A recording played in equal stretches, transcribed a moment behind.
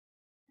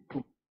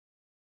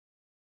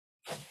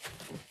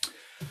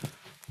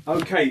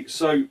Okay,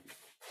 so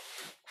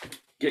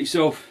get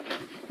yourself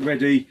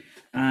ready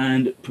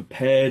and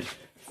prepared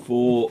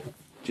for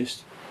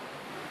just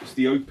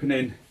the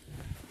opening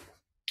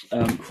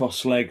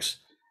cross legs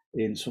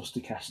in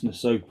swastikasana.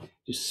 So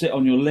just sit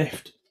on your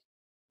lift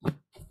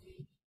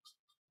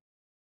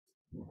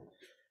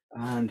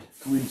and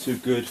go into a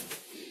good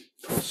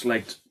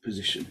cross-legged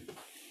position.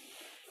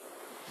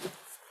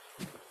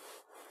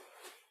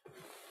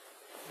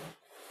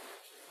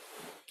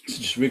 So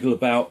just wriggle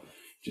about,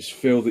 just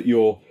feel that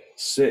you're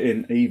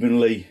sitting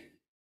evenly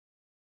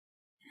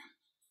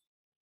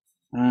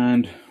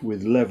and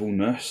with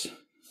levelness,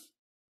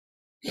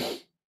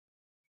 and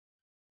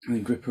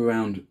then grip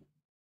around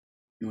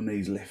your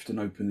knees, lift and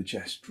open the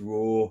chest,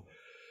 draw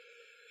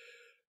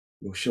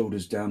your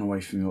shoulders down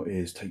away from your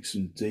ears, take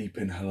some deep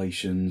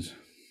inhalations,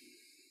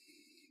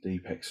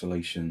 deep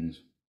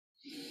exhalations.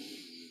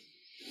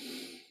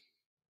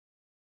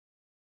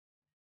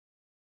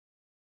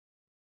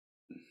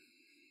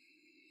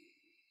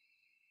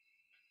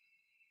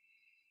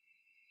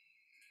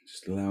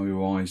 Just allow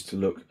your eyes to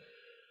look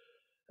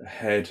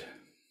ahead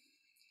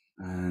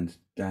and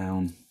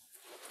down,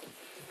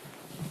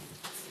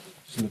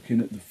 just looking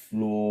at the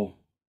floor,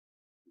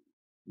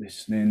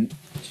 listening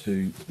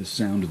to the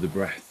sound of the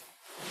breath,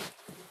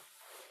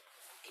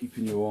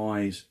 keeping your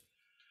eyes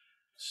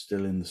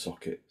still in the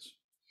sockets.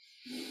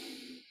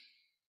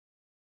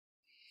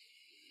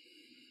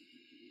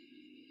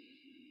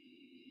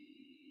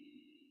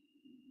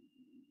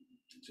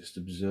 Just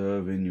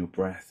observing your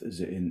breath as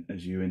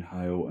you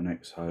inhale and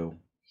exhale.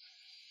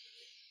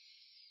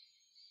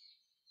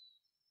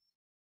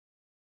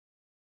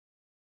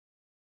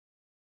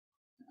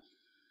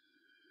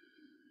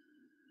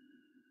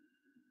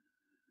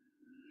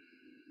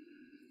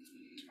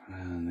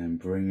 And then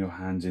bring your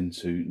hands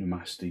into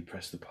Namaste,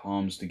 press the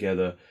palms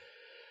together,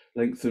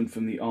 lengthen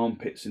from the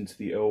armpits into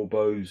the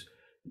elbows,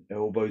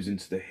 elbows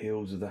into the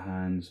heels of the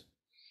hands.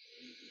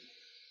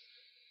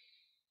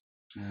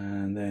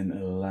 And then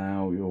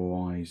allow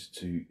your eyes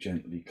to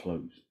gently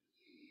close.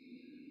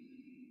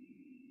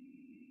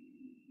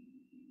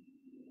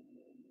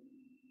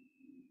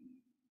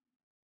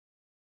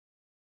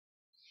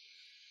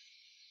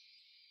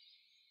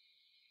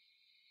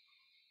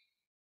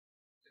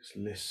 Just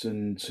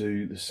listen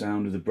to the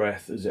sound of the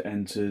breath as it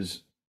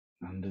enters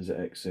and as it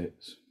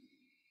exits.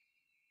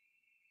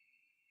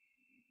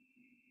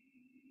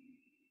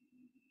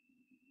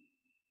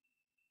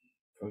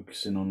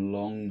 Focusing on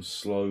long,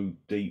 slow,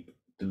 deep,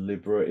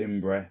 deliberate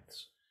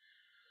in-breaths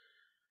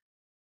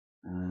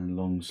and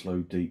long, slow,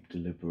 deep,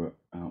 deliberate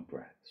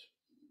out-breaths.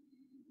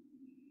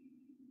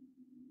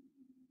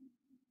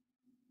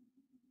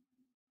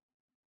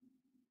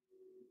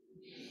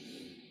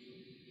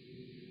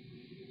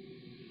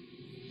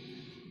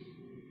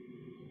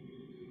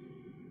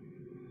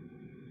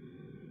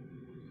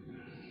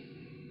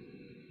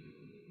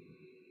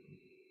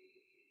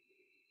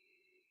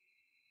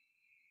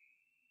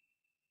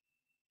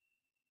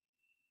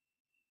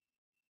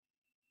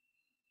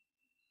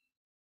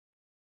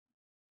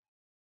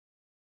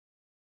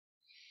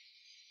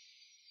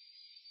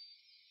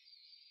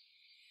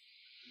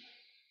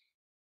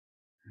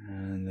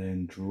 And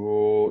then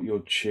draw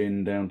your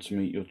chin down to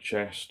meet your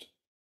chest.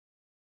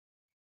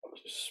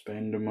 Just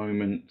spend a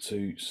moment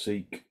to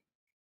seek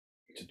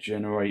to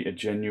generate a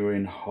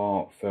genuine,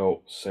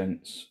 heartfelt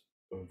sense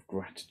of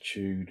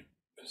gratitude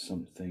for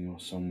something or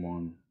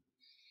someone.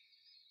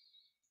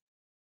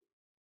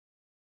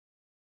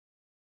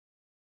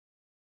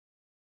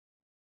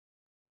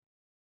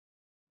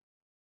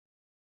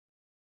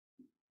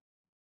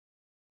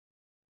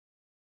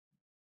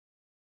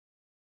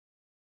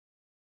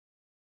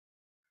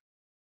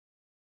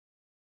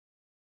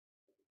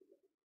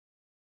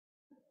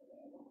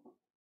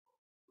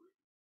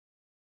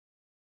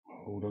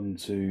 Hold on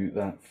to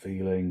that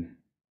feeling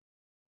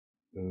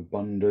of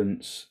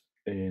abundance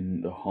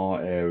in the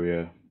heart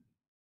area,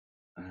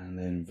 and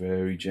then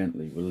very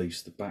gently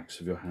release the backs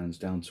of your hands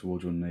down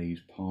towards your knees,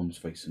 palms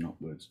facing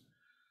upwards,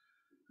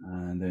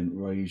 and then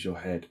raise your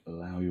head.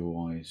 Allow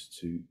your eyes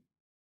to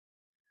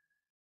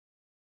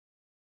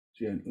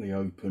gently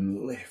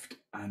open, lift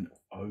and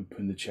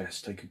open the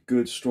chest. Take a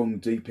good strong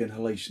deep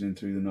inhalation in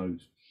through the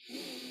nose,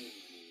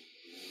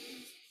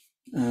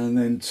 and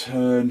then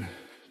turn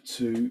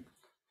to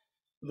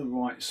the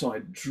right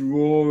side,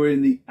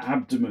 drawing the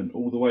abdomen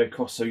all the way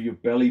across so your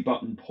belly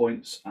button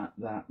points at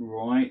that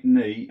right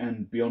knee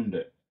and beyond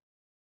it.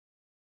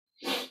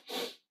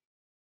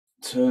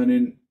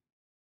 Turning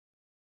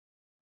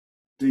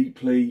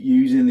deeply,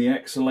 using the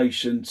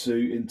exhalation to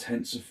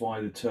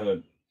intensify the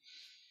turn.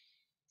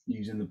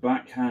 Using the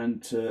back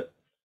hand to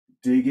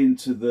dig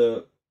into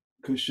the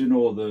cushion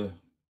or the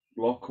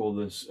block or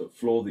the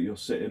floor that you're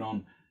sitting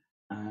on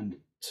and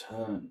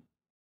turn.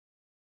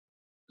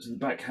 So the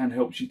back hand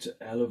helps you to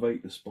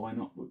elevate the spine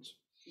upwards.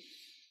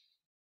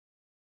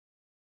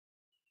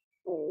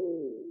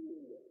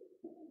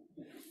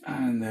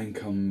 And then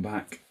come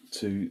back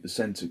to the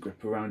center,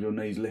 grip around your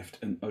knees, lift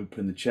and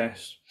open the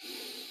chest.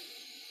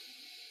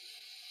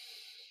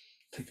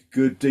 Take a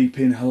good deep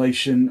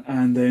inhalation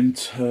and then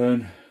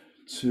turn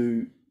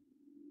to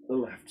the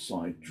left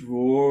side,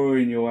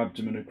 drawing your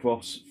abdomen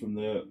across from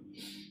the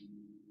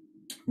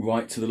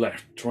right to the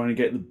left, trying to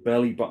get the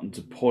belly button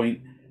to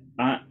point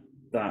at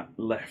that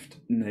left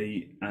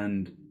knee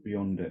and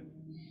beyond it.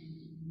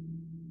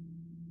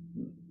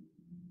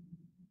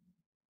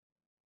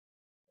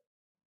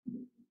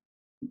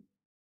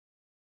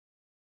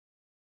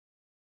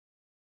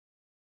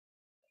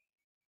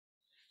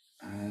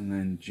 And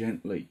then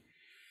gently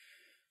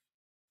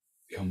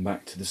come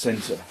back to the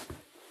center.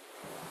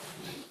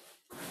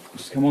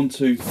 Just come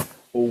onto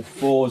all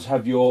fours,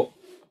 have your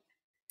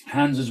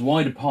hands as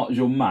wide apart as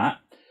your mat.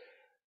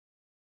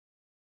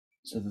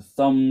 So the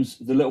thumbs,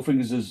 the little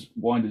fingers as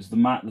wide as the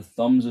mat, the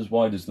thumbs as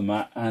wide as the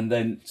mat, and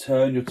then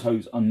turn your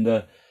toes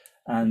under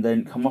and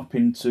then come up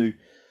into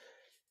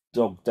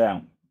dog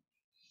down.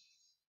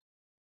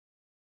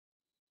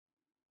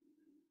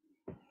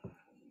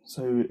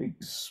 So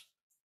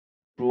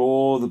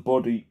explore the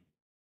body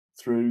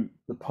through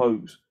the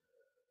pose.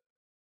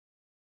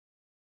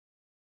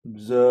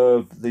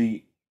 Observe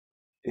the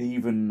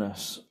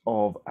evenness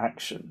of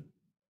action.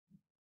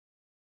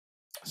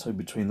 So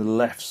between the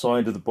left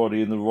side of the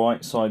body and the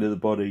right side of the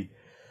body,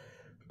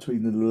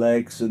 between the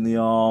legs and the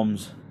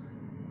arms,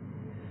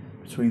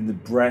 between the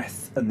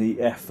breath and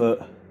the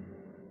effort.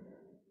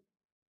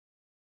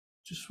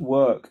 Just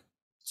work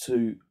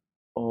to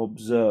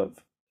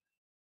observe.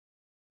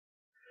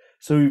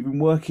 So we've been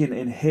working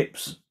in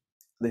hips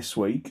this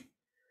week.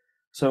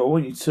 So I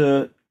want you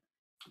to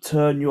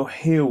turn your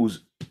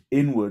heels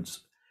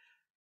inwards.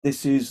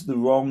 This is the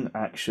wrong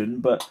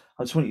action, but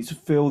I just want you to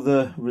feel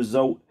the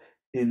result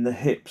in the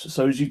hips.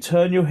 So as you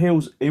turn your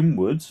heels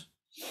inwards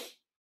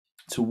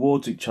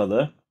towards each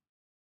other,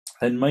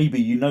 then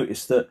maybe you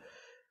notice that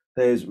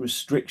there's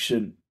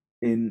restriction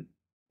in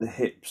the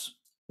hips.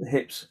 The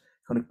hips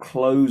kind of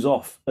close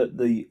off at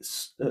the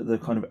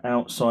kind of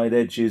outside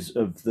edges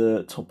of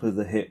the top of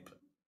the hip.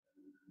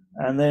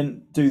 And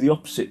then do the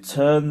opposite.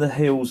 Turn the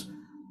heels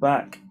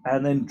back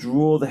and then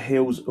draw the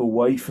heels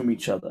away from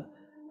each other.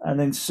 And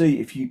then see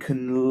if you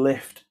can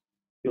lift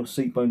your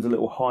seat bones a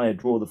little higher.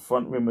 Draw the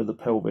front rim of the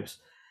pelvis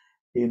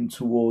in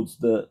towards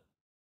the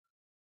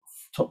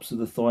tops of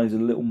the thighs a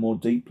little more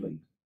deeply.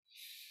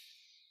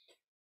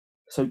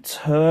 So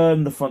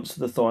turn the fronts of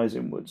the thighs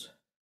inwards.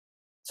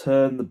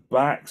 Turn the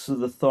backs of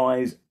the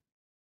thighs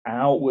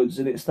outwards.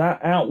 And it's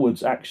that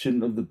outwards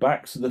action of the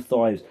backs of the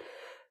thighs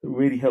that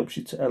really helps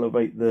you to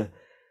elevate the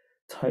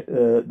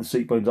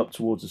seat bones up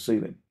towards the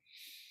ceiling.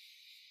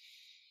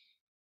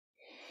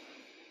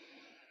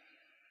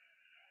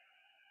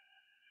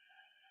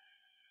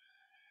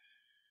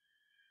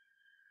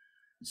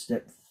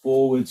 Step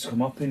forwards,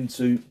 come up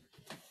into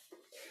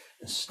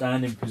a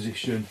standing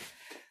position,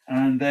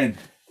 and then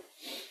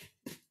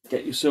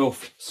get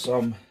yourself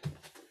some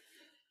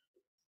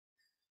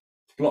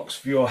blocks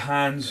for your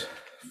hands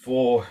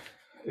for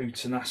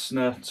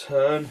uttanasana.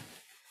 Turn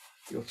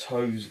your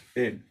toes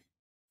in.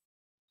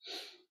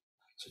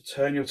 So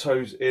turn your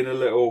toes in a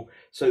little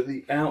so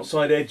the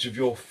outside edge of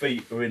your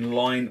feet are in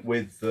line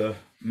with the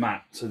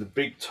mat. So the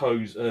big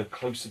toes are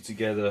closer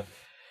together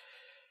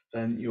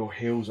than your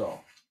heels are.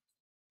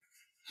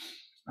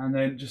 And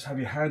then just have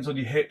your hands on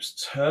your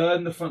hips,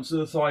 turn the fronts of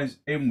the thighs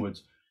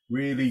inwards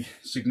really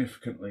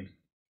significantly.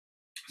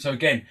 So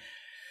again,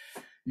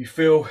 you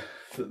feel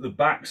that the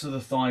backs of the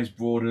thighs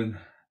broaden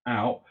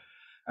out,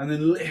 and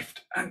then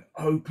lift and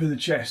open the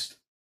chest,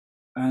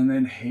 and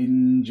then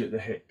hinge at the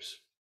hips.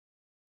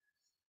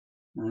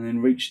 And then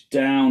reach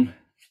down,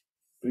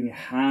 bring your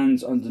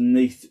hands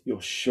underneath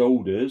your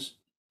shoulders,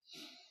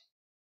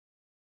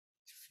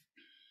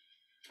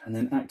 and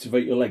then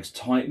activate your legs,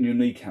 tighten your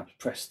kneecaps,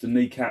 press the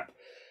kneecap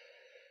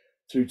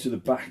through to the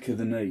back of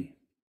the knee.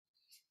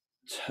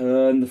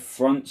 Turn the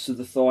fronts of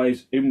the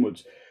thighs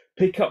inwards.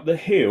 Pick up the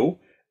heel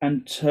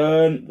and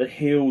turn the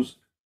heels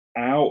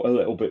out a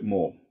little bit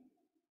more.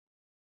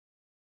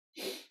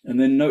 And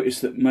then notice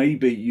that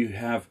maybe you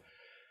have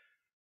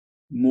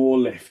more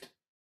lift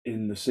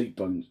in the seat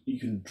bones. You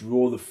can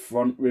draw the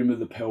front rim of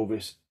the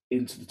pelvis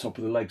into the top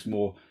of the legs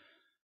more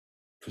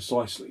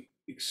precisely.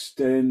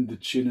 Extend the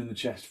chin and the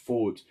chest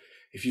forwards.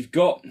 If you've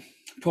got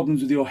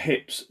problems with your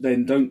hips,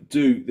 then don't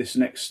do this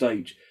next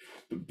stage.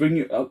 But bring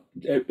it up.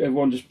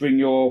 Everyone, just bring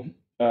your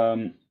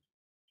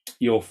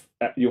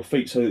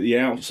feet so that the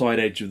outside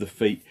edge of the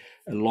feet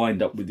are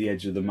lined up with the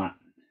edge of the mat.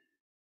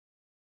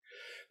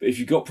 But if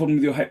you've got problem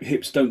with your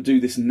hips, don't do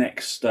this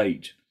next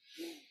stage.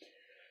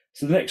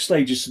 So the next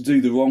stage is to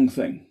do the wrong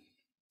thing,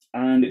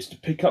 and it's to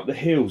pick up the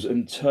heels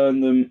and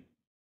turn them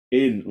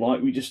in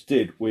like we just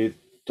did with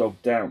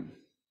dog down.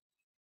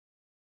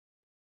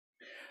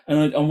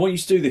 And I want you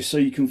to do this so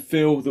you can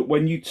feel that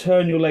when you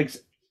turn your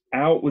legs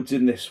outwards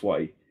in this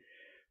way,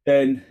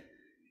 then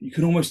you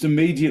can almost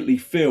immediately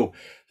feel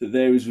that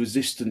there is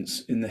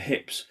resistance in the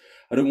hips.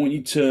 I don't want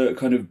you to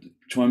kind of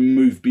try and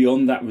move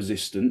beyond that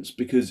resistance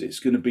because it's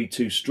going to be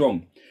too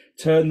strong.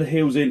 Turn the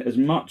heels in as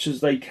much as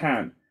they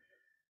can.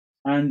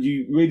 And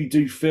you really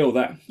do feel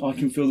that. I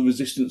can feel the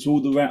resistance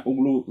all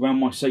around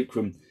my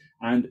sacrum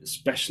and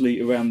especially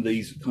around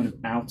these kind of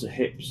outer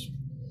hips.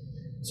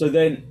 So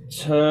then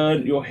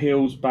turn your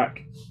heels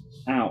back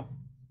out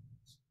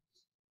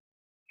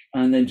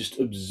and then just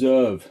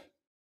observe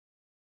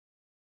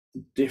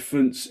the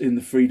difference in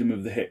the freedom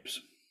of the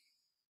hips.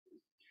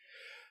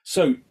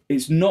 So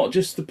it's not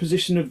just the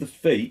position of the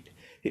feet,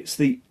 it's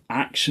the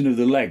action of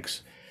the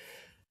legs.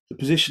 The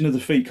position of the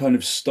feet kind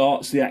of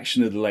starts the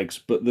action of the legs,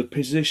 but the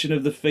position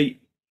of the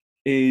feet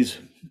is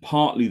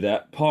partly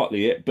that,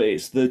 partly it, but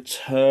it's the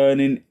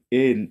turning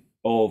in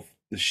of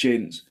the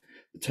shins,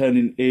 the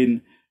turning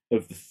in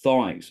of the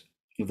thighs,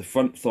 of the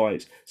front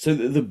thighs, so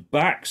that the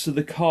backs of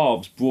the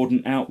calves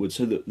broaden outward,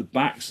 so that the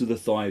backs of the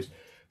thighs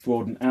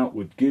broaden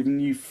outward, giving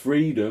you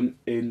freedom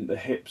in the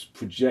hips.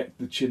 Project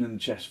the chin and the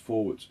chest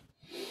forwards.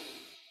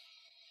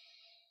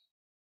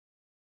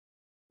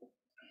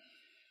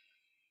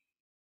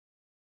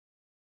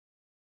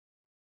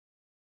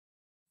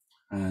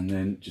 And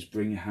then just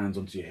bring your hands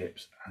onto your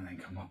hips and then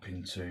come up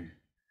into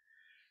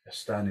a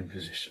standing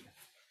position.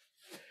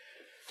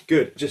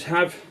 Good. Just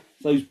have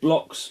those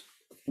blocks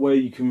where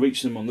you can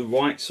reach them on the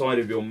right side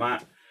of your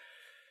mat,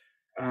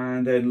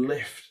 and then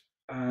lift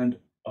and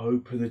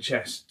open the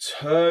chest.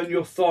 Turn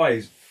your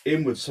thighs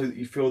inwards so that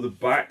you feel the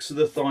backs of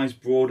the thighs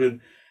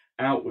broaden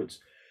outwards.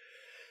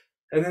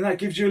 And then that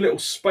gives you a little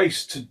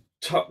space to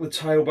tuck the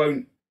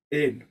tailbone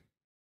in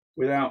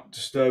without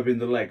disturbing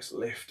the legs.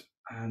 Lift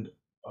and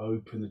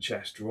open the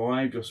chest.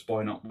 Drive your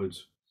spine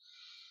upwards.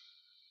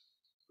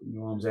 Bring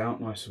your arms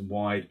out nice and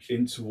wide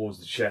in towards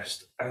the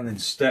chest, and then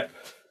step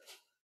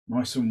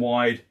nice and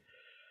wide.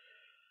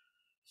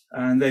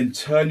 And then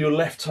turn your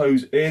left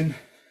toes in,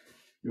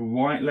 your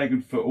right leg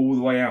and foot all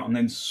the way out, and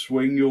then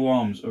swing your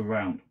arms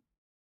around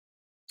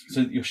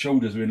so that your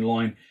shoulders are in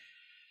line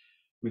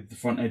with the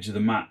front edge of the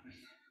mat.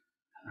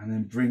 And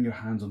then bring your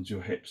hands onto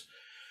your hips.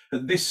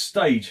 At this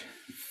stage,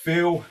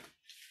 feel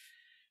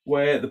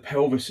where the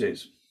pelvis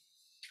is.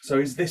 So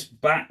is this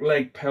back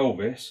leg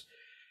pelvis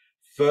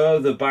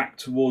further back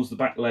towards the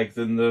back leg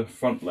than the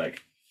front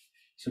leg?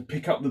 So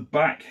pick up the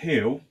back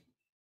heel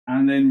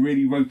and then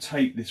really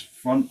rotate this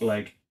front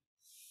leg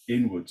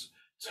inwards.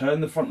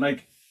 Turn the front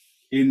leg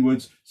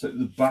inwards so that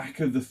the back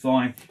of the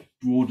thigh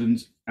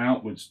broadens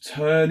outwards.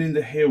 Turning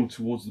the heel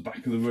towards the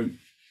back of the room.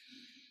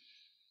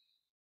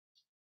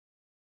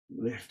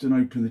 Lift and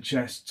open the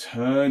chest,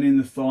 turning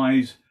the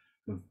thighs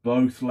of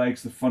both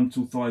legs, the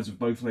frontal thighs of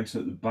both legs, so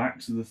that the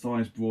backs of the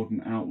thighs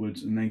broaden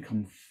outwards, and then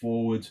come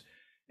forward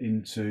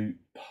into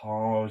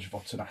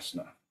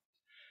parvsottanasana.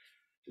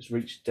 Just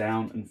reach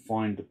down and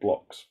find the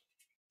blocks.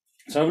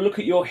 So have a look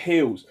at your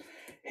heels.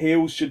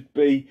 Heels should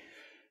be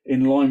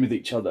in line with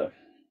each other.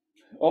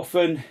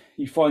 Often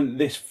you find that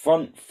this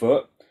front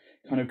foot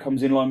kind of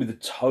comes in line with the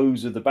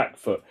toes of the back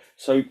foot.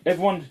 So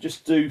everyone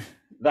just do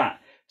that.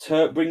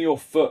 Bring your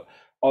foot,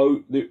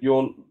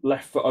 your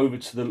left foot over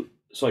to the,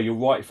 sorry, your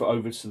right foot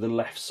over to the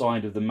left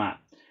side of the mat.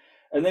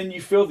 And then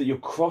you feel that you're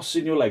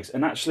crossing your legs,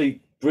 and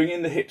actually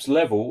bringing the hips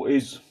level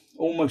is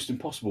almost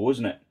impossible,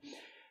 isn't it?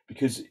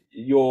 Because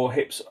your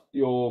hips,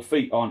 your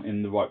feet aren't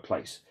in the right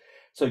place.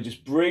 So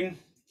just bring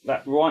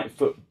that right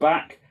foot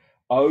back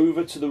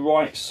over to the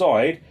right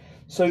side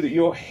so that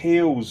your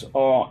heels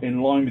are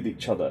in line with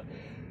each other.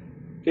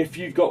 If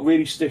you've got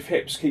really stiff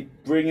hips,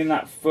 keep bringing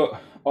that foot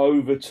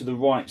over to the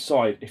right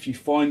side. If you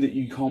find that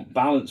you can't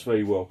balance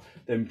very well,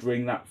 then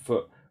bring that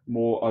foot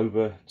more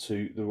over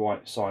to the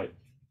right side.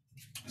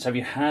 So have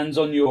your hands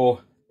on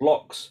your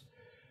blocks,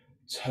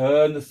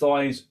 turn the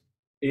thighs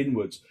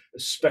inwards,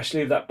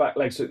 especially of that back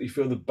leg, so that you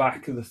feel the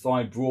back of the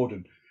thigh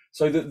broaden,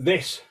 so that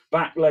this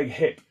back leg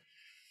hip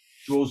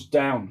draws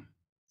down.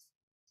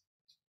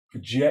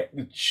 Project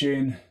the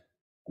chin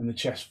and the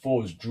chest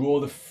forwards. Draw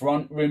the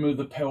front rim of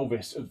the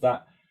pelvis of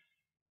that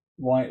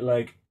right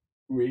leg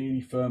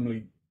really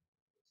firmly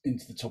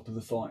into the top of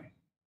the thigh.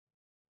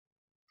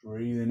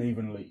 Breathe in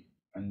evenly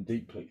and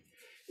deeply.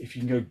 If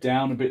you can go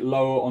down a bit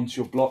lower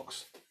onto your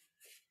blocks,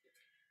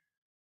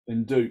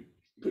 then do,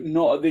 but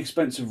not at the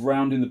expense of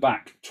rounding the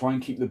back. Try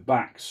and keep the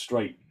back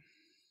straight.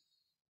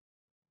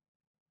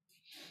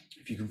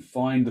 If you can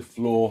find the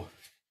floor,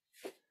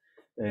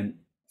 then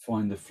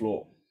find the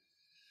floor.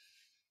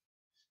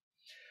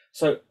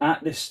 So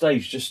at this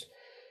stage, just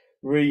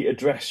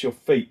readdress your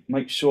feet.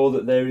 Make sure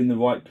that they're in the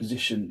right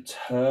position.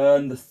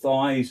 Turn the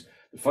thighs,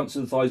 the fronts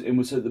of the thighs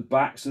inward so that the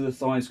backs of the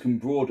thighs can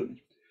broaden.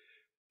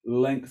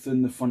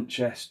 Lengthen the front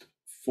chest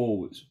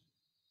forwards.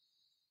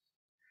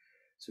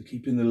 So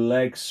keeping the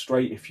legs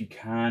straight if you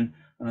can.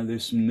 I know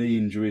there's some knee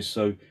injuries,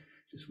 so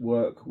just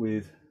work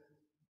with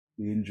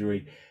the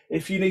injury.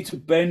 If you need to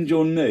bend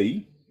your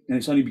knee, and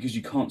it's only because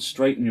you can't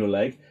straighten your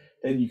leg,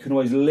 then you can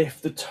always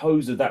lift the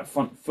toes of that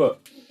front foot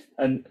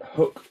and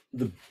hook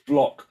the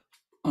block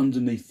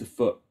underneath the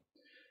foot,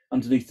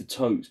 underneath the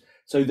toes,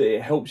 so that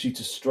it helps you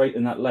to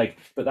straighten that leg.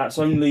 But that's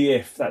only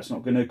if that's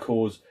not going to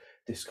cause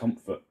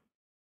discomfort.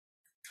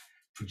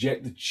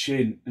 Project the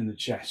chin and the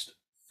chest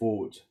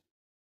forward.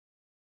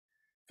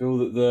 Feel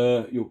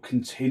that you're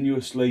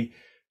continuously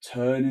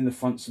turning the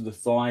fronts of the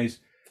thighs.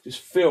 Just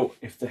feel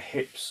if the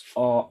hips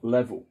are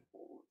level.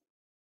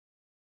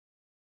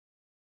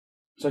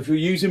 So if you're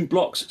using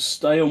blocks,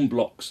 stay on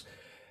blocks.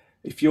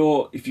 If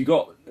you've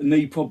got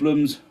knee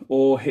problems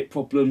or hip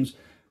problems,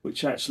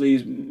 which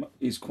actually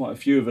is quite a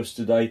few of us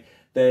today,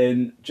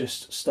 then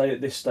just stay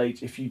at this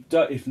stage.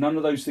 If none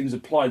of those things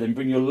apply, then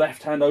bring your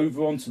left hand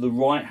over onto the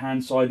right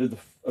hand side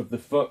of the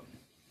foot,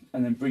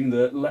 and then bring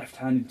the left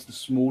hand into the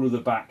small of the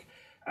back,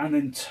 and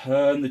then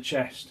turn the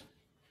chest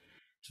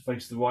to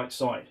face the right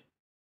side,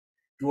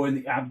 drawing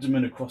the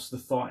abdomen across the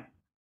thigh,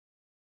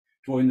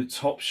 drawing the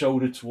top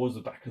shoulder towards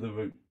the back of the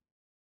room,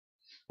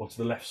 or to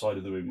the left side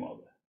of the room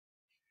rather.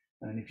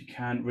 And if you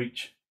can,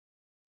 reach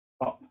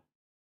up,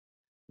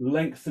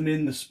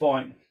 lengthening the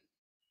spine,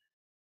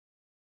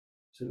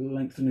 so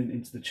lengthening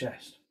into the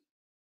chest.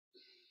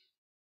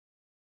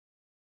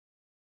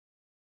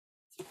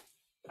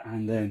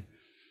 And then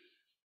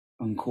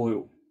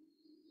uncoil.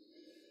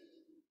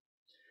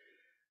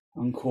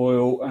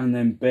 Uncoil, and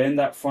then bend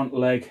that front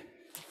leg,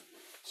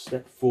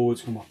 step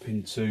forwards, come up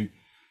into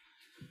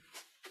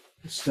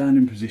the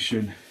standing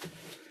position,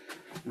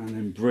 and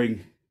then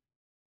bring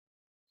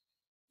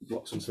the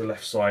blocks onto the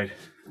left side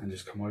and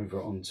just come over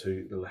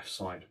onto the left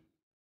side.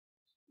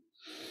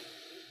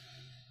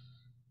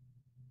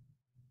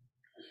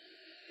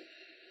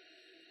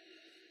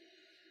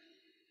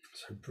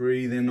 So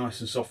breathe in nice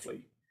and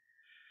softly,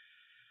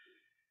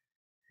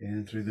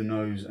 in through the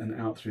nose and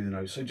out through the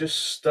nose. So just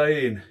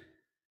stay in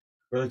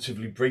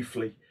relatively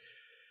briefly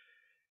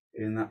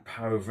in that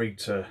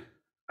pavritta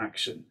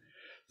action.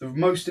 The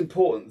most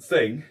important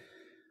thing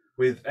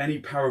with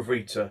any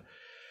pavritta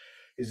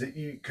is that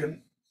you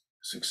can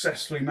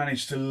successfully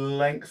manage to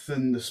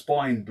lengthen the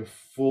spine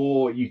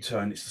before you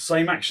turn. It's the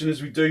same action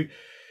as we do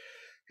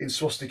in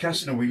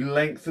swastikasana. We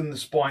lengthen the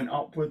spine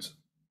upwards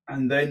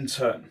and then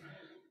turn.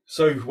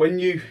 So when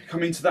you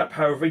come into that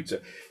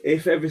pavritta,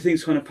 if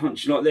everything's kind of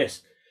punchy like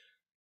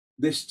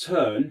this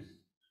turn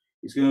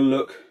is going to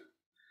look,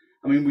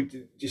 I mean, we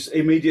just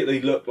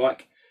immediately look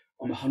like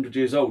I'm 100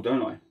 years old,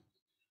 don't I?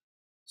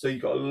 So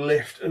you've got to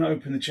lift and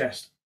open the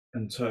chest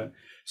and turn.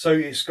 So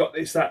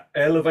it's that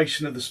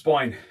elevation of the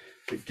spine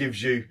that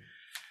gives you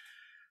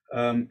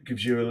a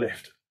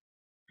lift,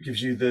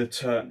 gives you the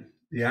turn,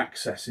 the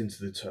access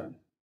into the turn,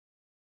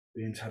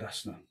 the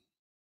tadasana.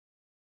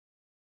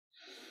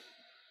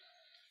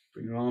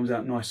 Bring your arms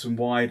out nice and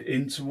wide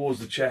in towards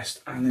the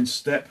chest, and then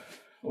step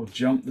or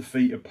jump the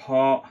feet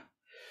apart.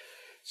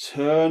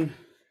 Turn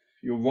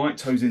your right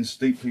toes in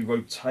steeply,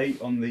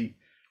 rotate on the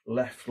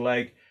left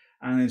leg,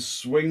 and then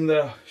swing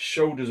the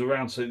shoulders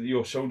around so that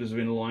your shoulders are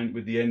in line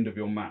with the end of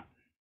your mat.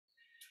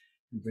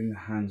 And bring the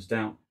hands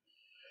down.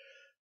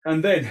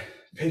 And then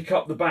pick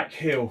up the back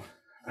heel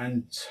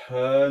and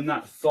turn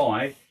that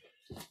thigh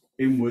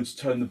inwards,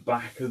 turn the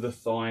back of the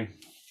thigh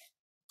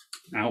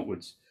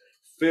outwards.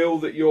 Feel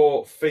that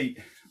your feet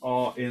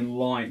are in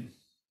line.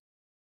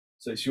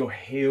 So it's your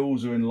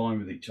heels are in line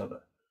with each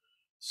other.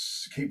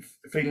 Keep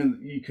feeling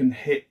that you can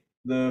hit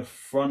the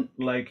front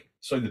leg,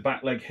 so the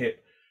back leg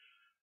hip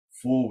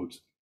forward.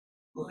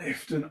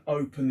 Lift and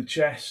open the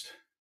chest.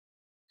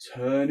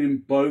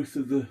 Turning both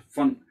of the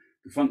front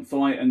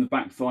thigh and the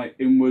back thigh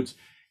inwards.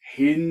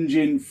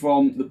 Hinging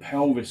from the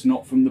pelvis,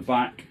 not from the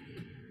back.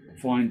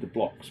 Find the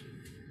blocks.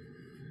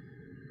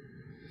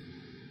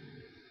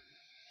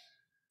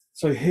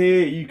 So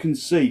here you can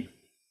see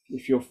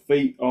if your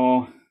feet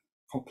are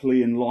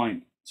properly in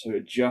line. So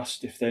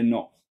adjust if they're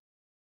not.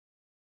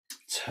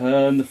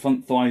 Turn the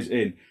front thighs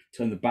in,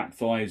 turn the back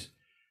thighs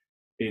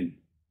in.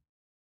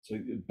 So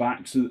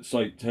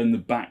turn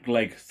the back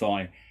leg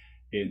thigh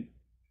in.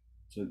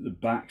 So the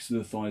backs of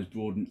the thighs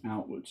broaden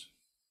outwards.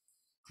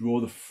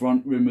 Draw the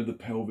front rim of the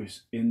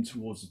pelvis in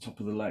towards the top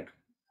of the leg.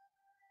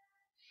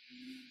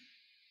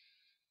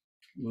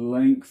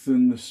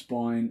 Lengthen the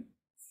spine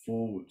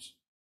forwards.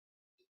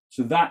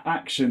 So that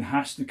action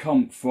has to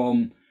come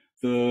from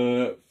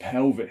the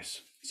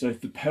pelvis. So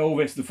if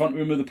the front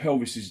rim of the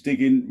pelvis is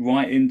digging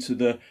right into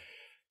the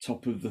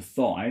top of the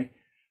thigh,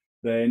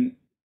 then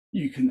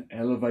you can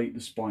elevate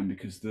the spine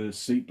because the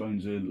seat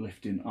bones are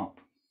lifting up.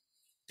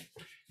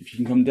 If you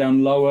can come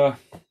down lower,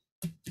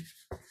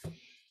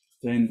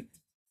 then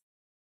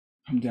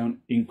come down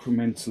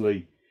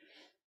incrementally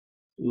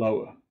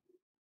lower.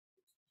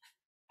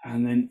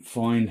 And then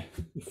find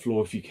the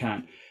floor if you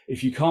can.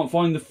 If you can't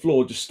find the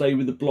floor, just stay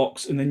with the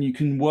blocks, and then you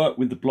can work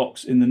with the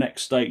blocks in the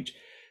next stage.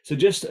 So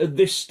just at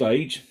this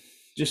stage,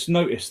 just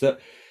notice that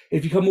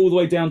if you come all the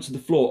way down to the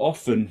floor,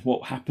 often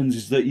what happens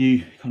is that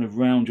you kind of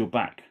round your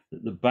back,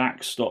 that the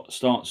back starts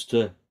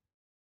to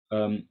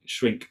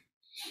shrink.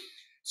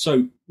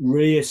 So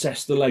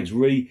reassess the legs,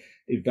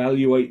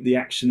 re-evaluate the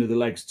action of the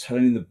legs,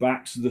 turning the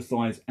backs of the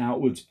thighs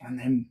outwards, and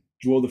then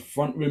draw the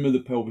front rim of the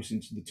pelvis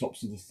into the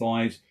tops of the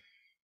thighs,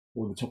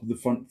 or the top of the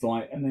front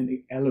thigh, and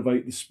then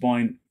elevate the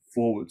spine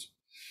forwards.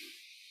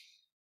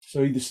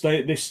 So either stay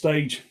at this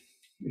stage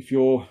if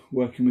you're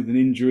working with an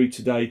injury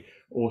today,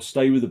 or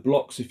stay with the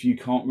blocks if you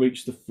can't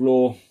reach the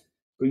floor.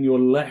 Bring your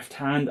left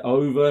hand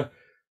over,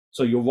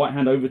 so your right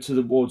hand over to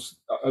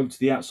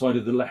the outside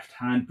of the left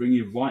hand. Bring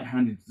your right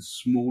hand into the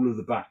small of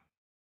the back.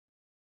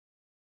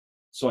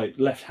 sorry,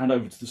 left hand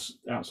over to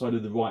the outside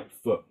of the right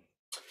foot.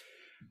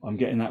 I'm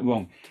getting that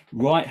wrong.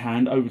 Right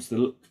hand over to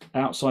the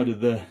outside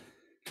of the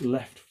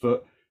left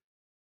foot,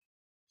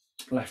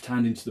 left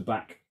hand into the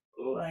back.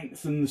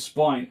 Lengthen the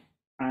spine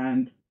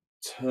and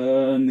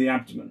turn the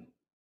abdomen.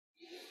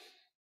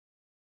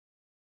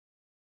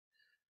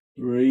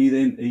 Breathe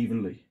in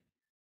evenly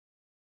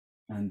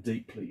and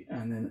deeply,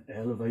 and then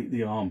elevate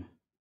the arm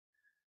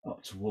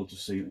up towards the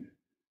ceiling.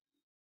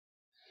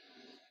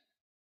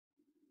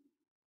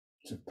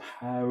 So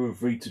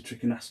pavritta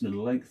trikonasana,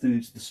 lengthen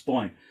into the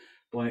spine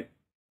by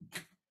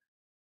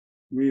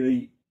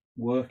really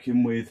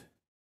working with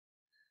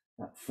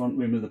that front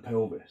rim of the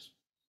pelvis.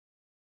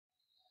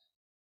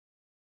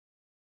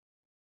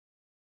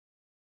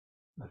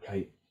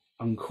 Okay,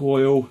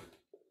 uncoil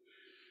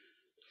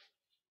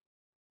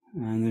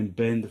and then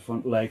bend the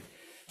front leg,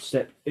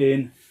 step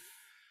in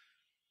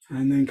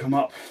and then come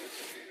up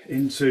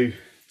into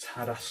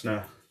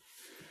tadasana,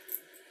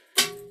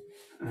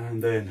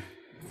 and then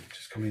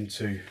just come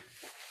into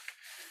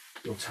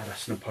your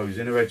tadasana pose,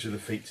 inner edge of the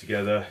feet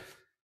together,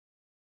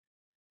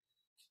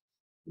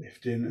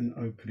 lifting and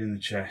opening the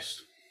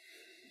chest,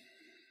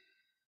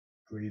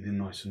 breathing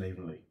nice and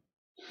evenly.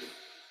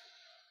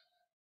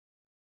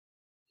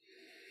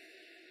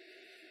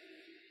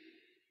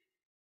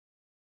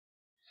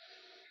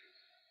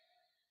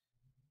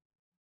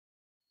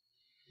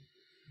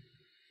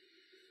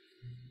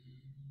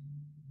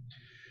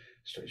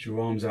 Stretch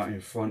your arms out in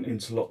front,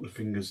 interlock the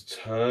fingers,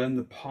 turn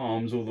the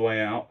palms all the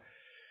way out,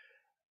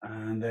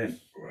 and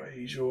then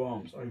raise your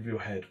arms over your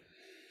head.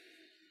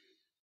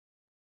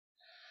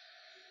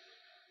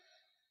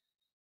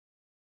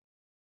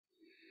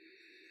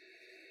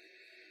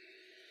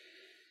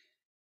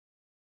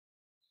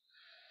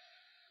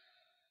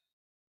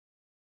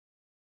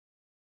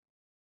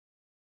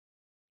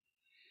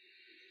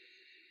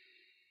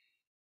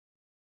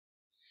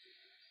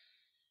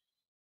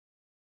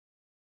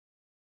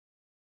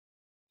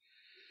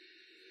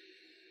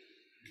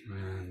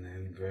 And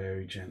then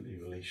very gently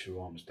release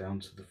your arms down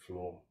to the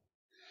floor.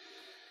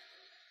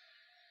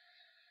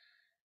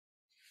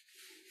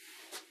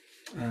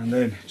 And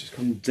then just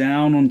come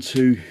down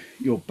onto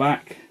your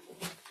back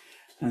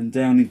and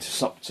down into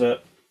supta,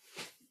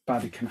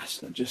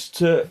 baddhakonasana, just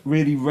to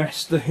really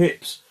rest the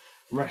hips,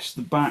 rest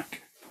the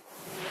back.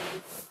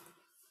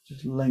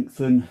 Just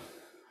lengthen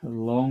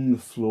along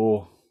the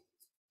floor.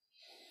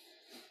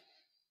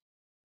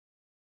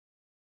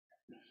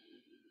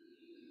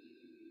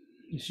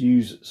 Just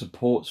use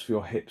supports for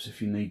your hips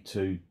if you need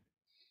to.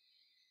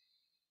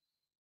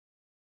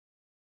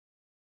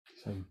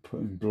 So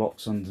putting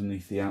blocks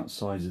underneath the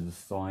outsides of the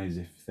thighs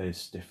if there's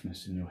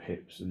stiffness in your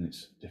hips and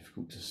it's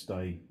difficult to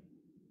stay.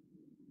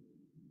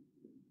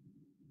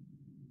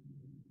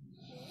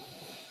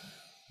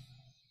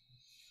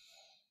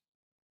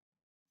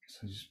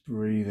 So just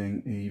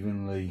breathing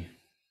evenly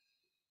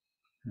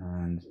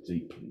and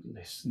deeply,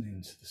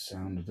 listening to the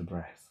sound of the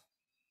breath.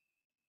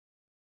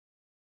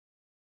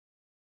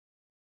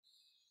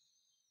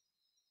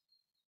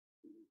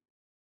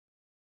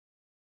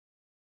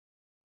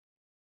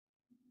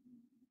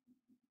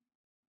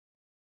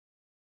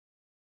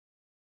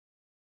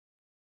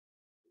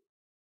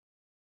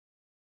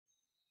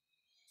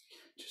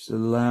 Just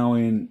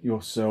allowing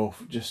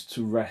yourself just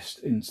to rest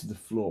into the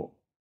floor.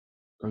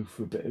 Go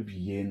for a bit of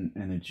yin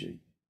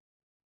energy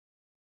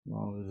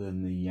rather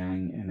than the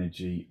yang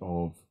energy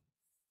of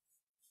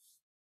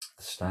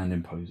the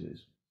standing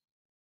poses.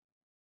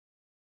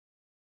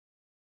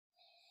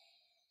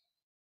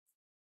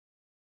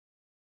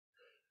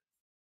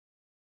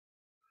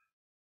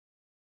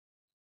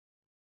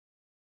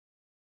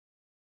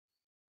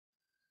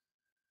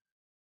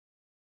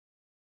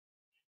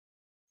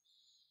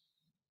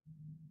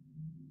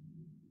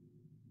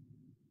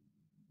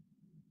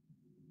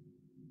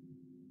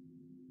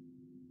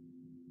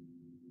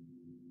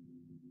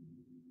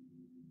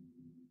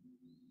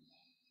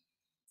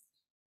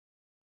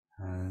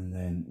 And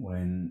then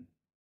when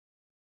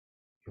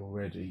you're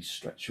ready,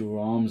 stretch your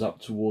arms up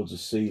towards the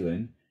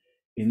ceiling,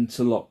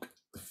 interlock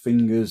the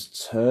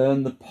fingers,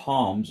 turn the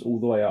palms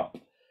all the way up,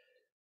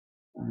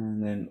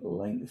 and then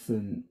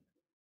lengthen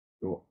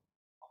your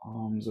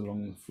arms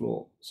along the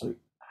floor. So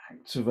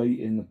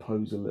activating the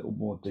pose a little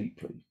more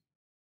deeply.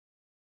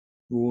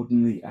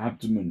 Broaden the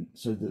abdomen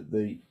so that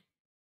the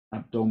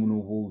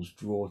abdominal walls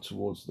draw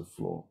towards the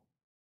floor.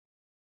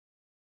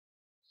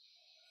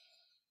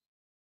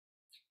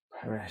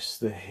 Press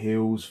the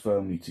heels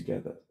firmly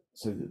together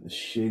so that the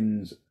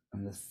shins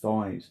and the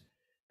thighs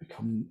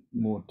become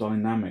more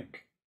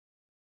dynamic.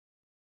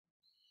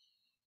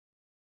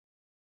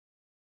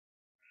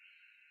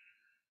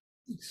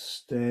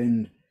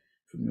 Extend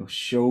from your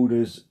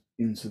shoulders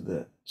into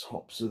the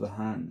tops of the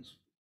hands.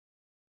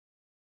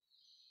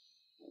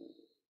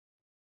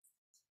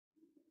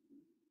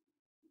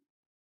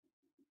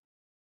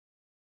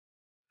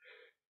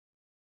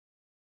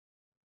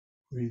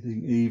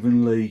 Breathing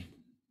evenly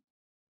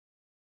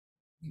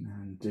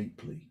and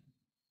deeply.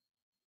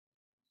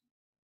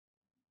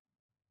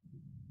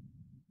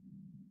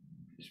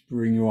 Just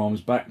Bring your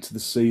arms back to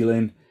the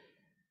ceiling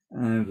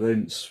and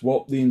then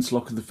swap the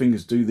interlock of the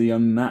fingers. Do the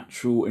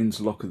unnatural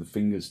interlock of the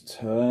fingers,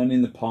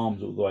 turning the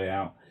palms all the way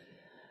out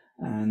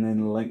and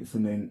then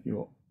lengthening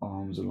your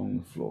arms along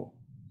the floor.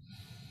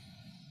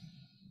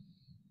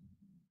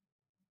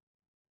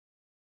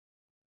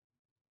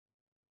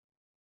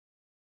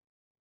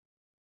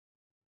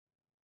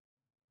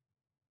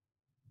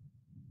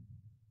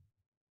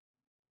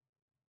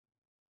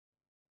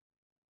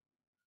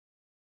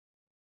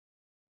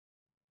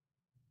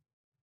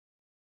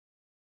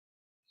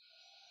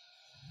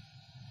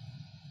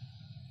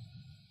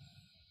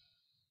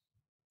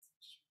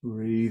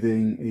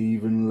 Breathing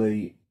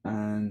evenly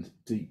and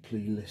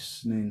deeply,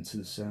 listening to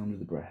the sound of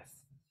the breath.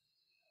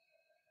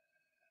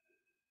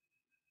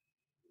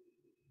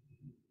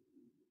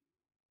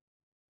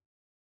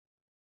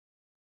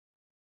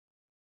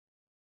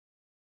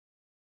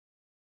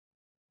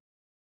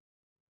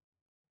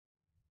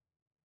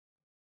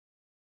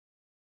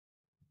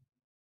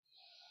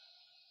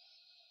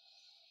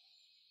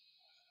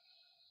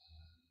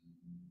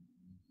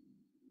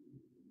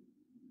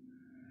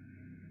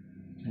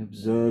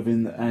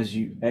 Observing that as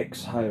you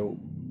exhale,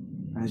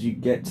 as you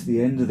get to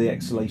the end of the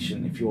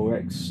exhalation, if you're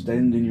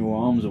extending your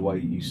arms away,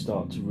 you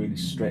start to really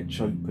stretch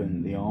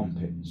open the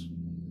armpits.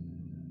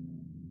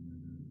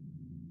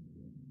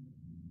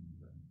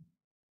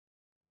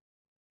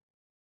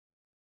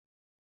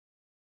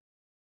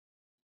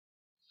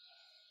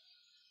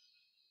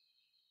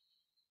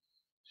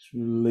 Just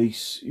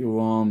release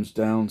your arms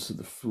down to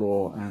the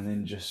floor and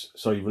then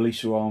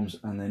release your arms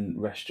and then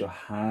rest your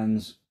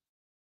hands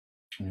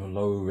on your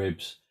lower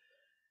ribs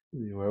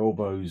with your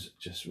elbows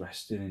just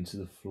resting into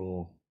the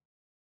floor.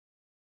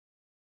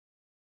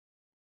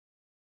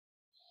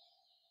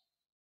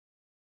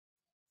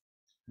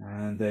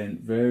 And then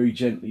very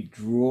gently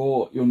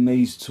draw your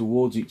knees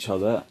towards each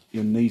other,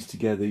 your knees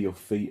together, your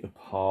feet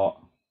apart.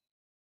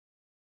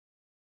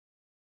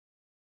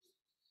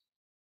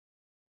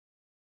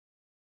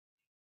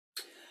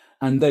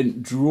 And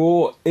then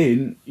draw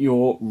in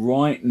your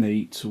right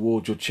knee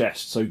towards your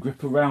chest. So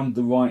grip around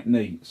the right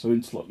knee. So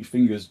interlock your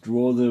fingers,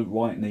 draw the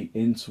right knee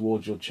in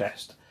towards your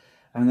chest.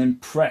 And then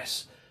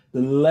press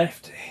the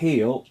left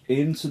heel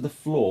into the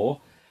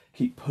floor.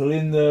 Keep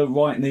pulling the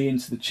right knee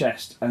into the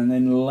chest and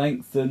then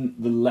lengthen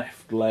the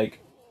left leg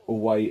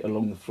away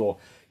along the floor.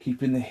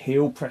 Keeping the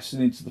heel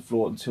pressing into the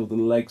floor until the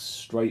leg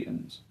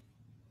straightens.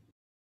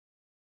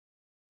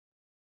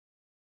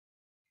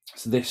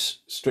 So this,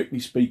 strictly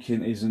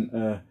speaking, isn't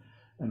an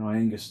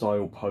Iyengar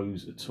style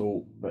pose at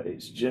all, but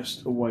it's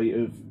just a way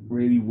of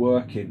really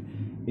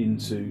working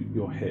into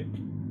your hip.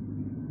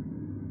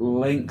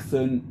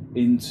 Lengthen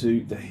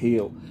into the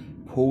heel.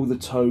 Pull the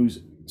toes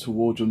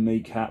towards your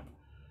kneecap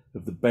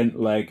of the bent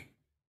leg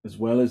as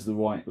well as the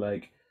right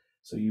leg.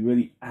 So you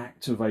really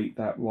activate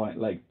that right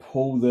leg.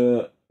 Pull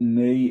the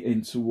knee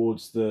in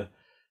towards the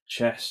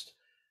chest.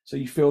 So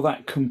you feel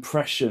that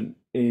compression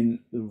in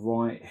the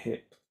right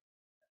hip,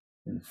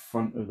 in the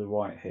front of the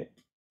right hip.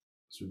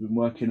 So we've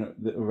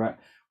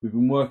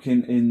been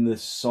working in the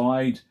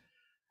side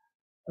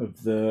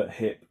of the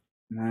hip.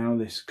 Now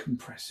this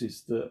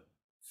compresses the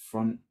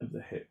front of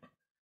the hip.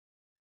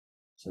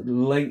 So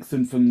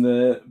lengthen from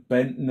the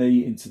bent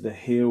knee into the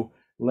heel,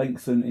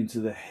 lengthen into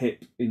the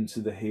hip,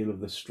 into the heel of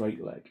the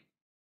straight leg.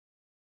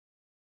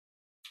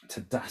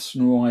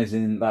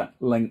 Tadasanalizing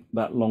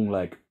that long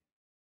leg.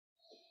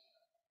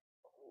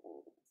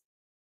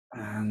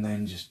 And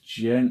then just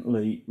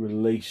gently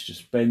release,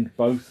 just bend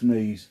both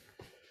knees,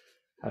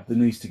 have the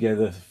knees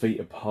together, the feet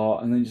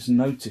apart, and then just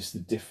notice the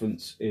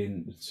difference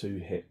in the two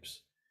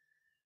hips.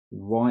 The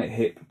right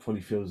hip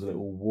probably feels a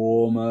little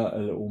warmer, a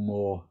little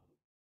more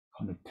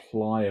kind of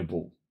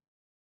pliable.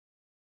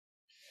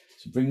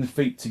 So bring the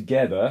feet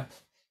together,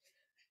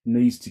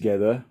 knees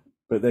together,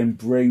 but then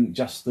bring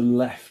just the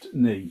left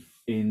knee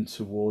in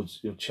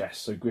towards your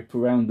chest. So grip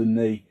around the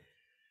knee,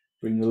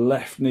 bring the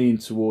left knee in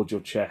towards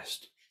your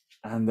chest,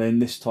 and then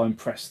this time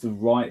press the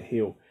right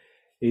heel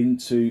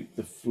into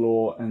the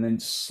floor and then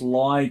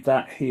slide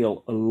that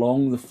heel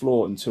along the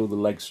floor until the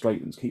leg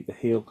straightens. Keep the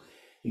heel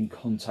in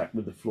contact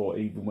with the floor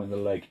even when the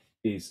leg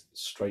is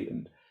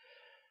straightened.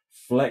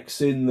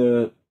 Flexing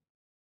the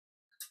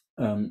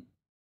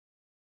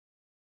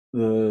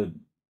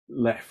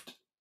left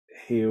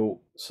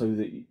heel so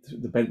that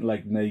the bent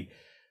leg knee,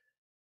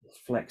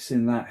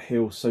 flexing that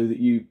heel so that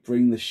you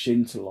bring the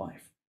shin to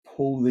life.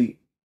 Pull the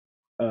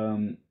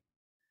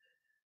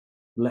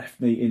left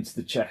knee into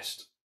the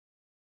chest,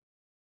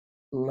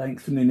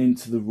 lengthening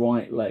into the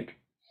right leg.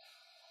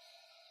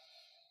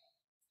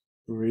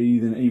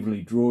 Breathing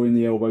evenly, drawing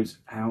the elbows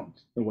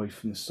out away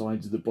from the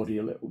sides of the body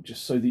a little,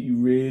 just so that you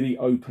really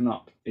open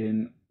up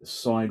in the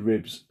side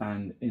ribs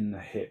and in the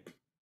hip.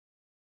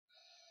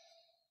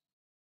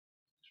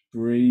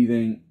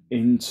 Breathing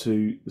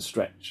into the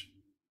stretch.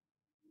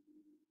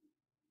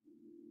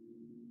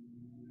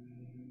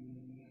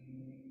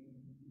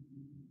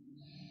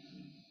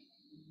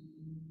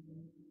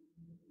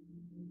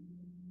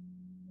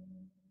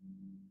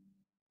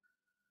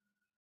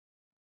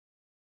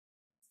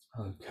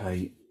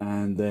 Okay,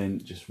 and then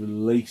just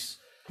release.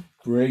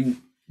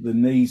 Bring the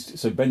knees,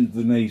 so bend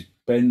the knees,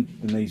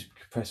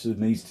 press the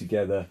knees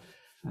together,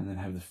 and then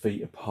have the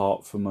feet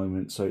apart for a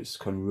moment. So it's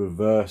kind of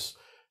reverse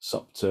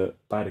supta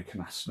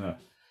baddhakonasana.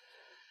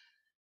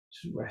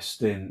 Just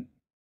resting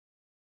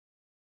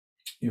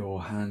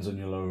your hands on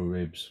your lower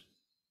ribs.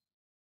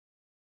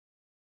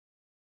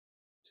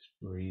 Just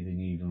breathing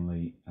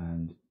evenly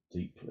and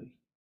deeply.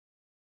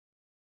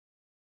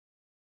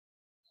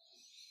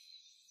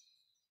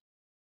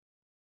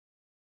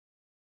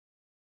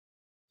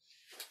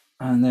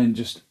 And then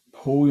just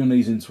pull your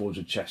knees in towards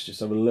your chest. Just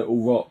have a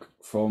little rock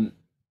from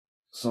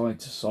side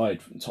to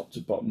side, from top to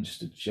bottom,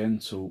 just a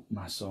gentle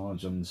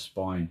massage on the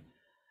spine.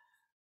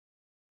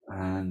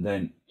 And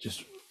then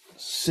just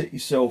sit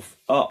yourself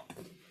up,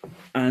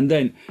 and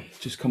then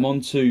just come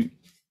onto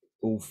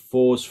all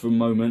fours for a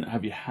moment.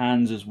 Have your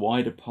hands as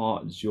wide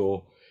apart as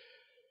your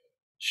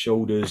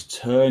shoulders.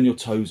 Turn your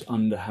toes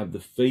under. Have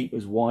the feet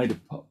as wide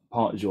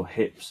apart as your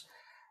hips,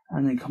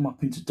 and then come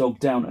up into dog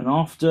down. And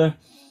after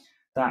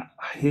that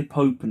hip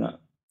opener,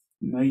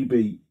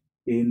 maybe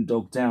in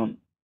dog down,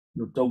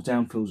 your dog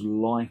down feels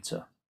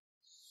lighter.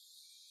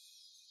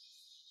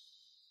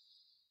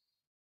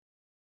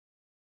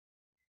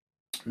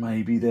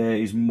 Maybe there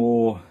is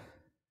more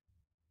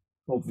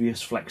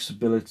obvious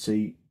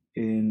flexibility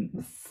in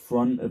the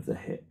front of the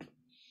hip.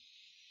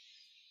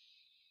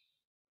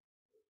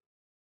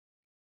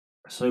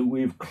 So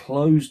we've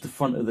closed the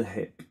front of the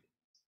hip,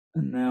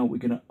 and now we're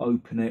going to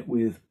open it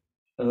with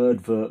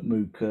urdhva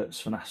mukha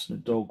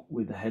svanasana, dog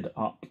with the head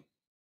up.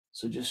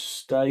 So just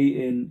stay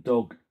in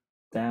dog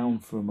down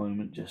for a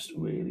moment. Just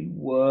really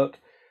work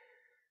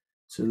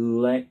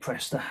to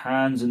press the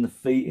hands and the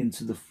feet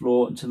into the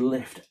floor, and to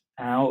lift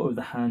out of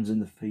the hands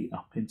and the feet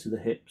up into the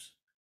hips.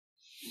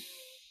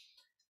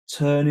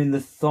 Turning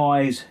the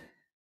thighs,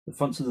 the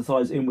fronts of the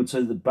thighs inward, so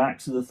that the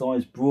backs of the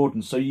thighs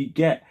broaden, so you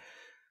get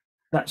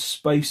that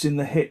space in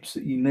the hips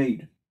that you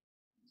need.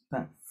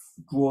 That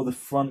draw the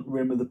front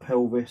rim of the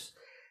pelvis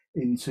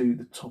into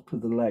the top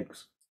of the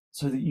legs,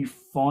 so that you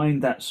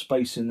find that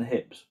space in the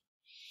hips.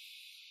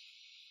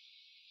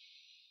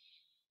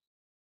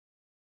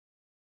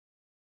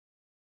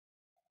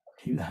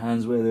 Keep the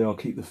hands where they are,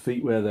 keep the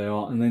feet where they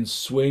are, and then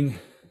swing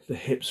the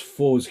hips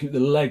forwards. Keep the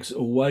legs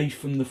away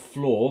from the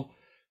floor.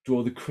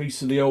 Draw the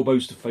crease of the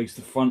elbows to face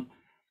the front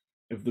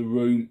of the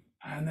room,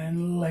 and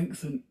then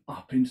lengthen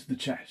up into the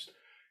chest.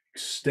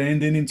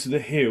 Extending into the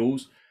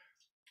heels,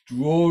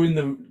 drawing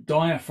the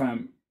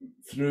diaphragm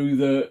through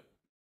the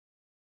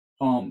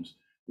arms,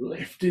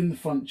 lifting the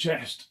front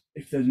chest.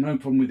 If there's no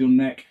problem with your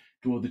neck,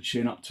 draw the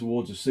chin up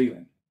towards the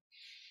ceiling.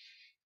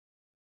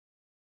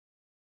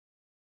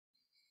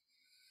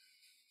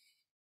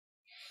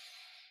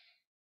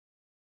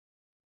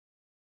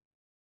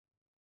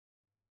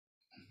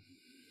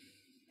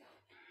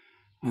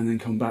 And then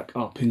come back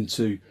up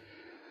into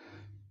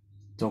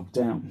dog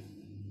down.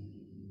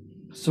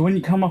 So when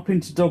you come up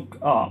into dog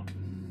up,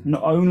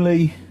 not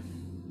only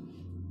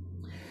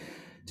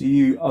do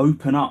you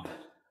open up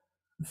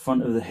the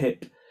front of the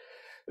hip,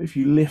 but if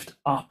you lift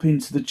up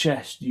into the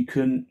chest, you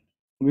can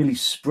really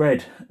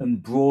spread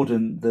and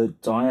broaden the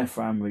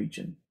diaphragm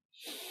region.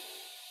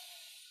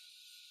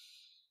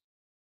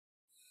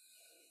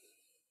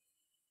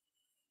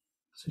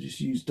 So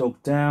just use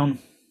dog down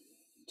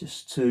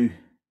just to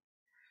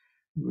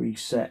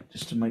reset,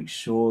 just to make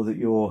sure that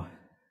you're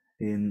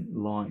in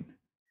line.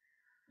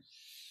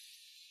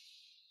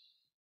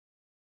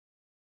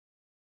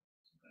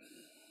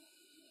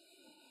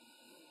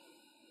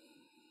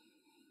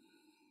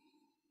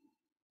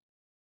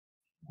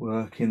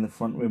 Working the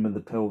front rim of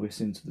the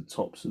pelvis into the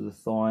tops of the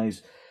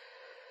thighs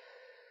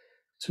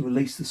to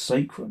release the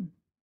sacrum.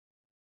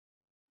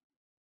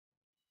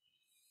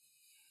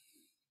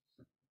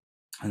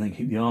 And then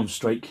keep the arms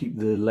straight, keep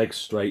the legs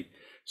straight.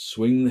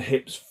 Swing the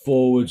hips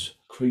forwards,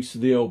 crease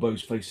of the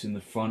elbows facing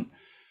the front.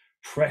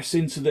 Press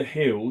into the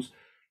heels,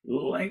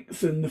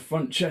 lengthen the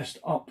front chest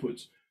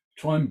upwards.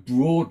 Try and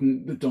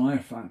broaden the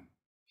diaphragm.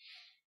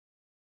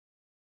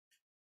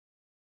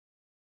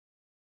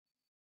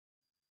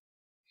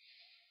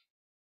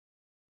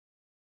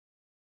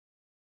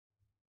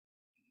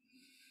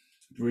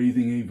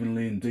 Breathing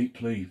evenly and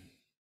deeply.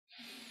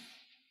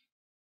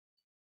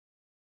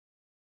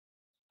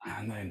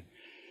 And then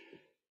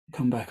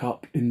come back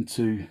up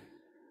into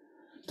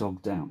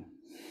dog down.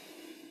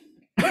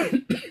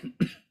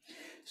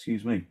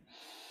 Excuse me.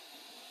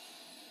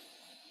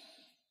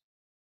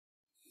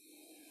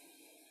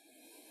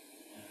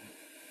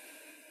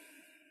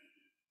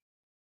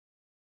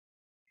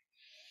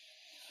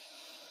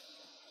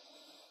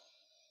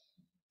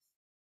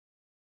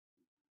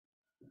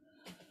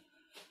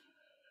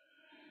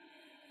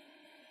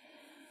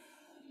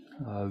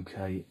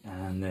 Okay,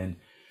 and then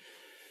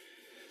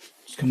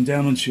just come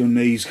down onto your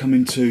knees, come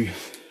into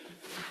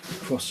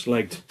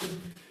cross-legged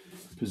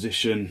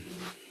position.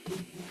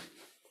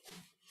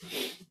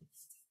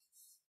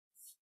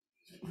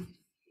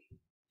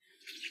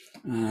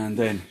 And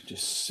then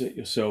just sit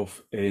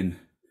yourself in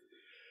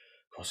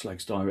Cross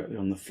legs directly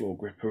on the floor,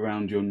 grip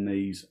around your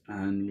knees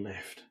and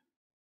lift.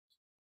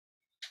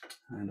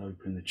 And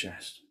open the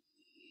chest.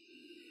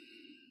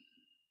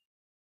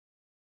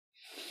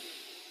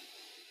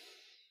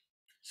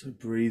 So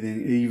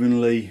breathing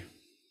evenly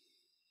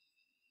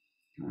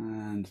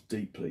and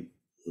deeply.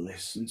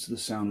 Listen to the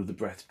sound of the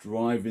breath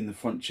driving the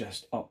front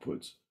chest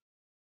upwards.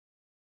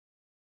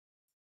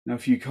 Now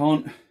if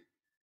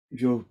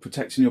you're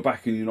protecting your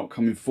back and you're not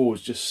coming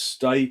forwards, just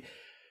stay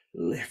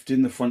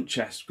lifting the front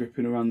chest,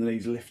 gripping around the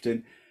knees,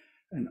 lifting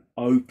and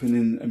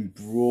opening and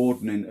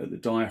broadening at the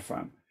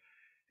diaphragm.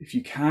 If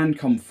you can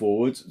come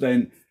forwards,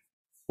 then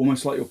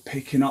almost like you're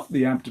picking up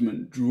the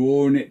abdomen,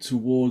 drawing it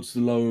towards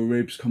the lower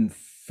ribs, come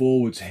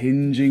forwards,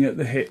 hinging at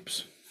the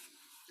hips.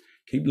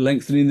 Keep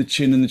lengthening the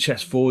chin and the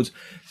chest forwards.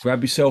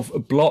 Grab yourself a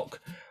block,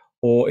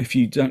 or if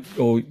you don't,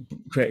 or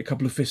create a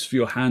couple of fists for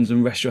your hands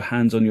and rest your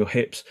hands on your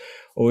hips.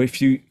 Or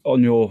if you,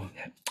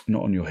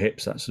 not on your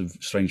hips, that's a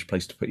strange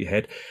place to put your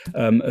head.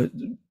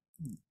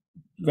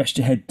 Rest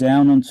your head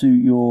down onto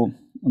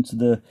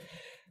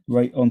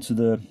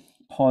the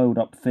piled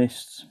up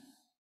fists.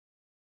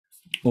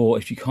 Or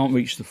if you can't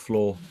reach the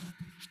floor,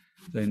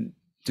 then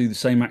do the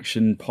same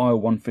action, pile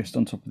one fist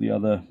on top of the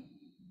other,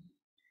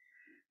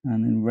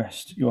 and then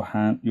rest your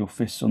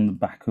fists on the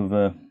back of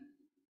a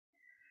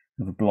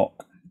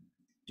block,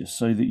 just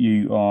so that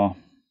you are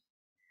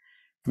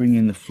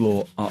bringing the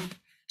floor up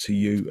to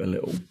you a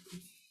little.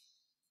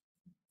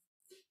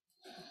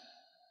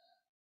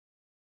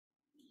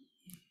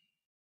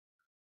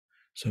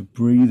 So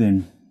breathe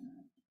in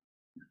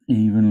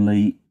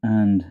evenly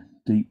and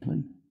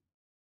deeply.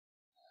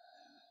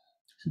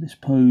 So this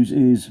pose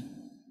is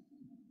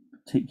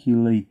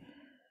particularly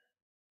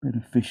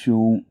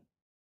beneficial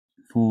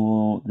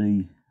for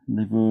the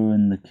liver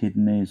and the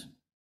kidneys.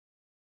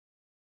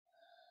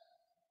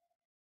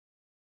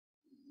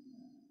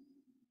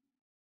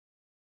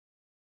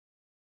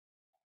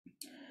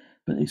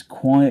 But it's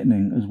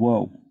quietening as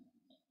well.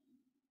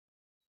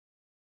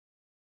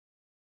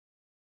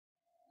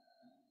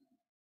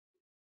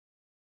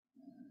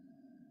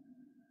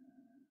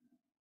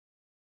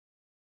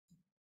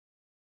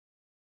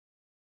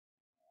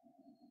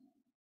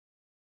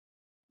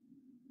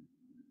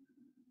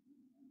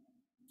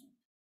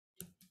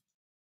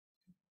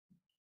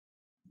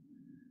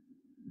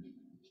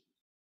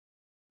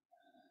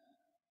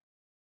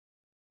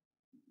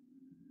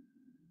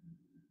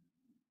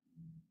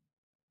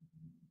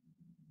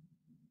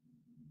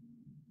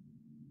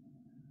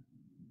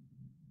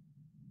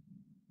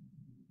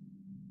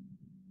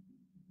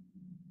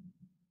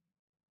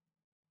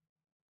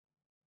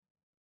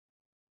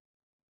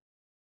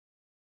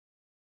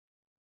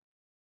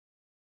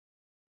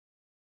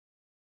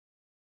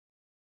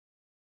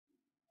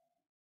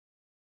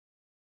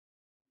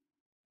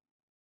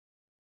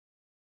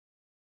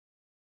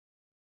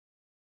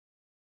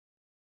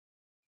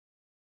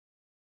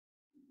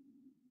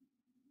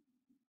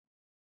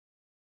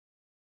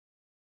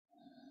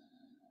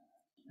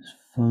 Just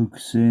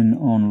focusing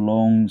on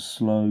long,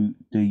 slow,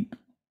 deep,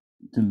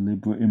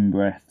 deliberate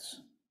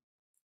in-breaths,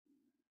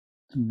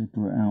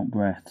 deliberate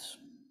out-breaths.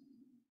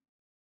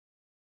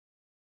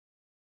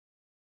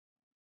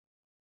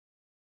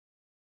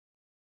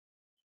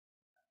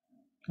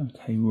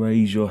 Okay,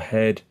 raise your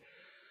head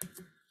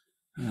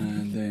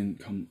and then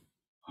come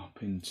up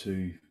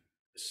into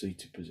a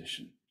seated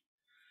position.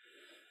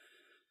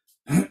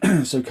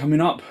 So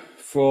coming up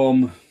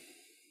from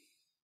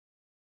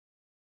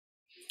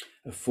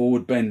a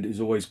forward bend is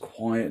always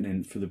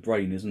quietening for the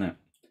brain, isn't it?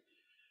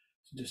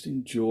 So just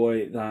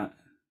enjoy that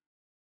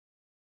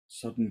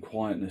sudden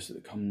quietness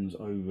that comes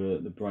over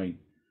the brain.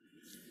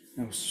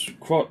 Now,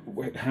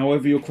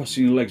 however you're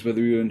crossing your legs, whether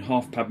you're in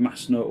half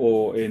padmasana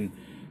or in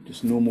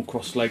just normal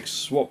cross legs,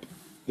 swap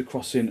the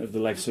crossing of the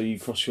legs so you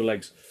cross your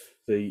legs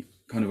the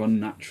kind of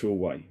unnatural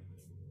way.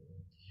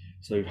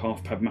 So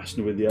half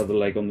padmasana with the other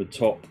leg on the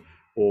top,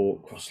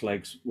 or cross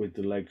legs with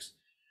the legs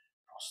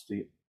crossed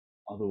the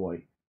other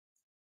way.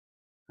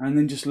 And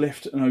then just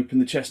lift and open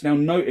the chest. Now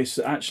notice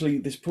that actually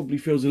this probably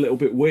feels a little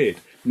bit weird.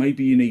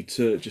 Maybe you need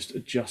to just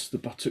adjust the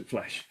buttock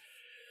flesh,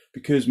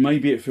 because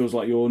maybe it feels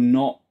like you're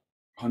not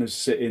kind of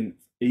sitting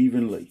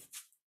evenly.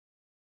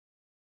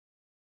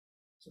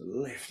 So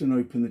lift and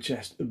open the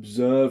chest.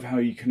 Observe how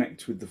you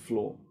connect with the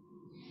floor.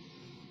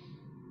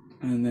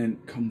 And then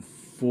come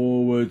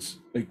forwards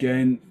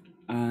again.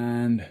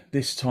 And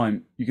this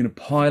time you're going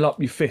to pile up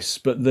your fists,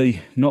 but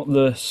not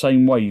the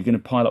same way. You're going to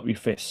pile up your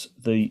fists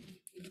the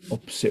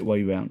opposite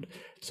way round.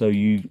 So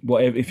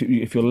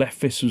if your left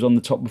fist was on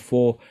the top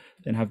before,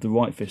 then have the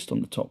right fist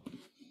on the top.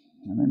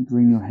 And then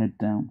bring your head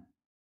down.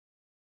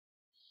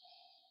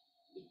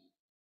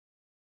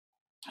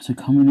 So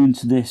coming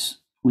into this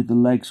with the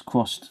legs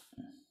crossed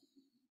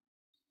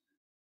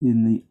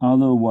in the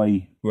other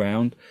way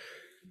round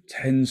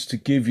tends to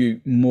give you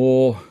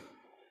more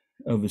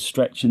of a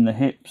stretch in the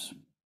hips,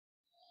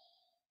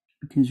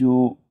 because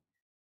you're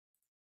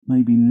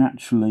maybe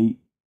naturally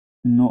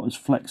not as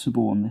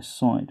flexible on this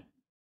side.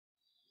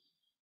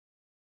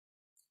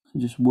 So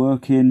just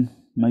working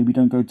Maybe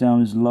don't go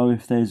down as low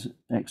if there's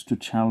extra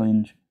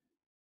challenge.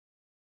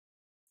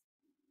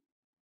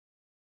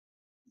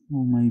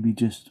 Or maybe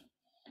just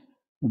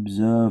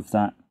observe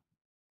that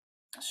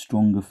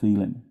stronger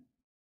feeling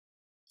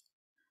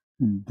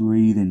and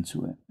breathe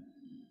into it.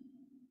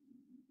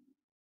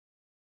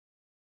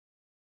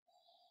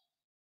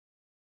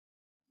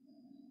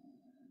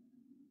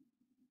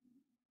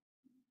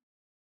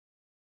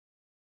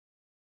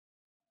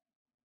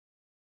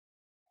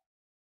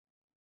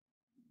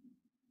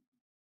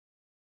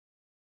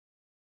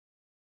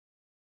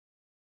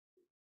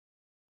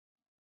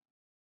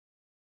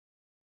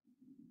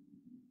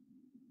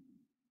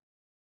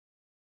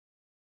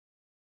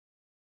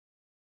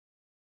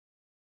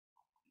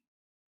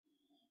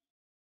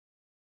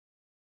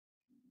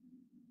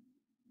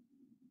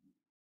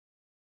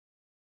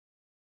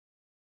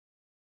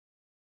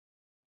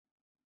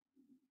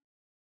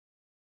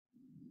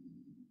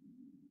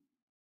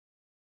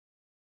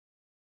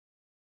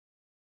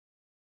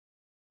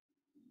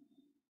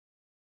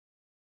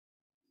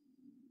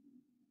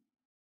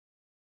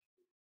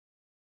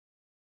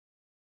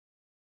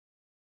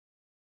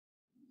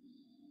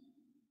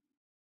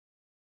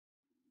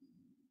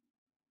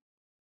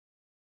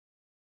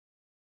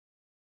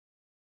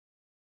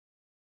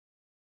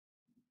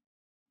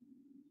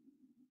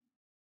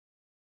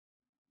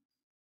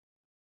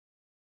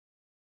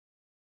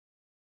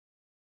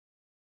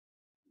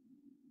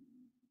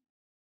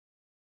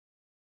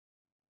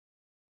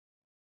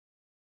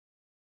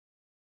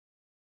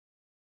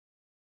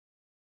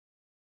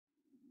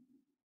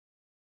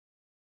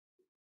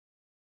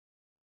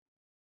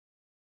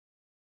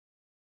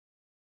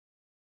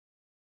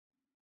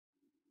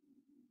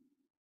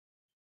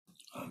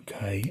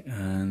 Okay,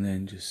 and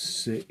then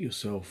just sit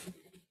yourself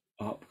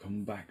up,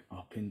 come back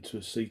up into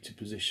a seated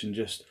position.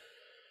 Just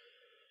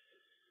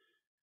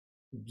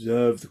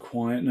observe the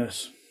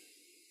quietness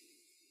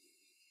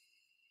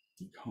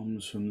that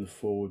comes from the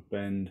forward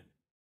bend,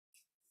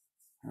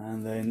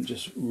 and then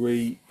just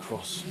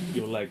recross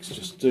your legs.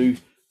 Just do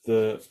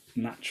the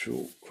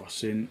natural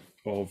crossing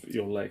of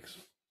your legs.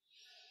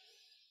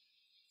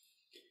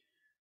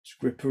 Just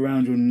grip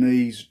around your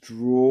knees,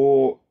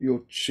 draw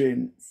your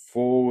chin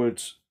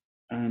forwards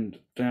and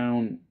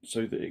down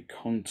so that it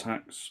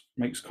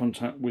makes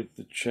contact with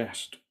the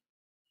chest.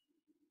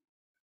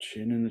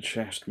 Chin in the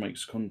chest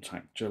makes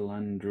contact,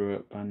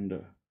 Jalandhara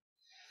Bandha.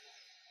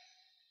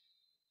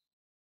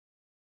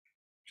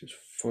 Just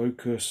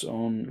focus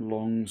on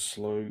long,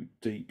 slow,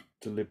 deep,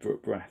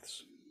 deliberate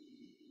breaths.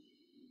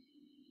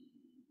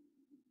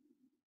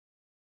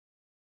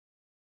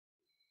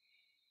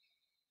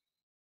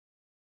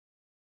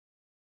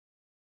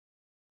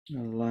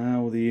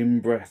 Allow the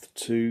in-breath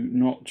to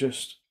not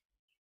just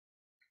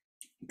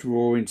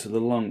draw into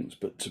the lungs,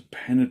 but to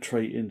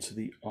penetrate into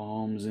the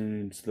arms and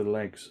into the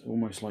legs,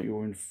 almost like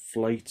you're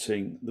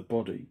inflating the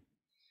body.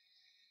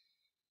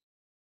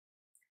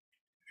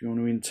 If you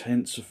want to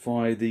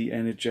intensify the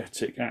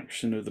energetic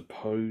action of the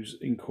pose,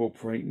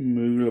 incorporate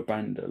Mula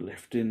Bandha,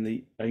 lifting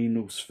the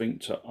anal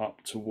sphincter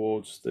up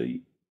towards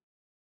the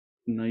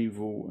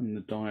navel and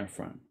the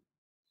diaphragm.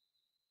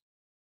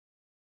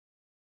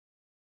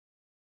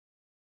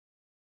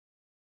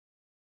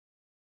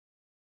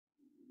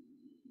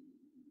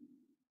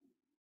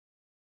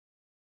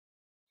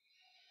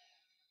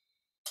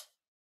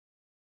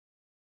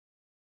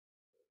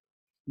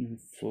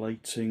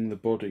 Inflating the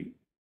body,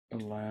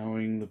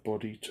 allowing the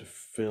body to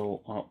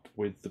fill up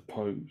with the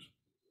pose.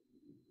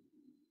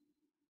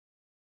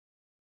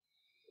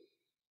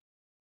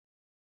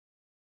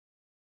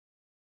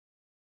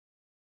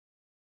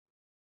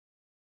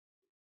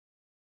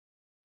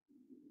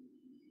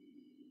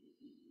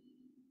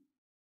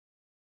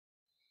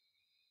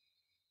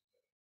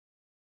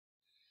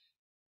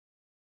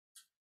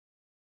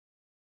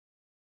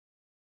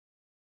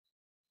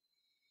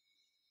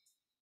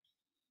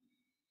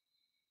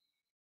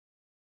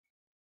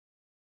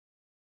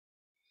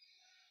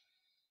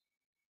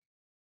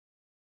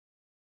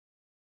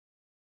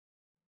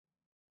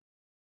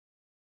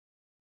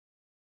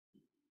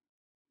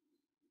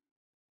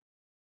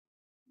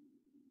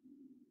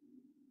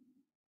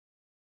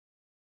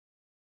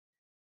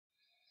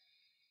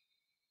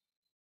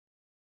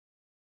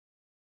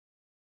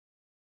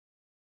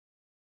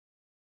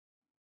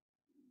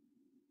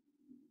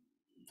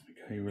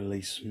 Okay,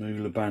 release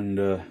Mula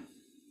Bandha,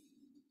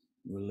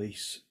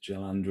 release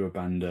Jalandhara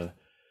Bandha,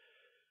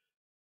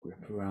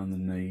 grip around the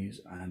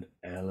knees and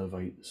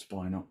elevate the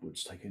spine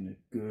upwards, taking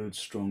a good,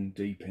 strong,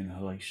 deep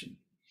inhalation.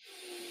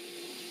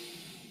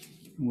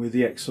 With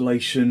the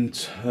exhalation,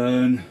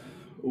 turn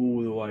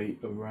all the way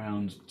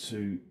around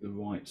to the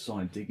right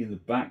side, digging the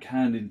back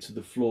hand into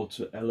the floor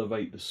to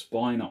elevate the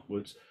spine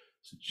upwards.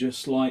 So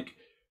just like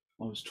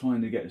I was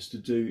trying to get us to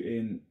do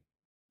in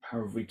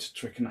pavritta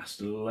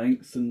trikonasana,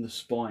 lengthen the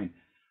spine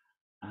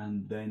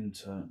and then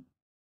turn.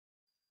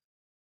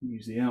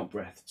 Use the out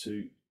breath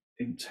to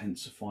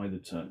intensify the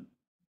turn.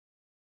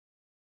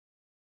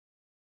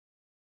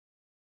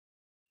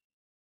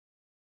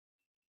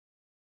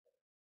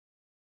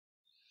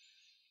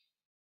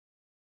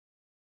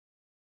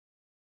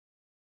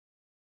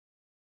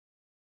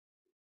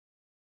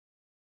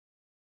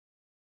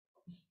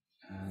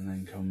 And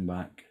then come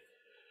back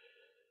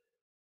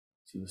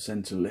to the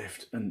center,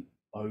 lift and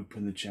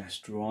open the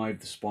chest,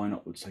 drive the spine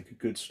upwards, take a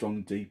good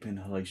strong deep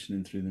inhalation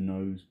in through the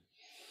nose,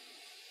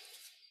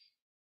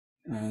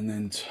 and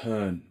then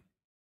turn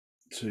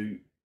to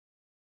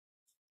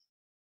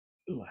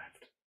the left.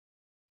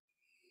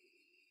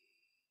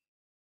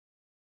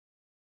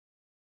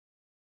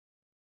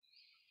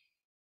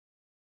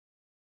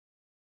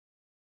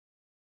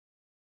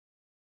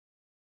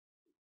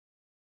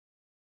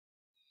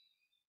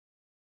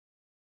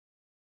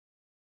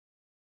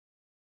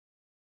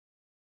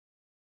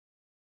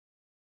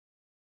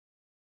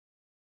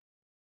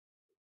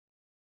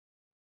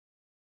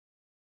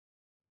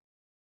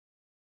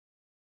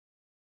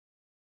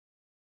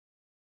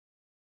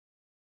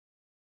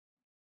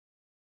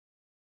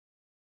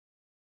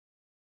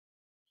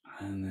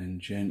 And then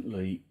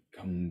gently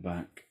come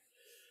back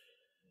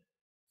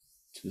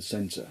to the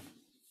center.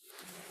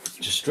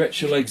 Just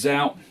stretch your legs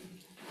out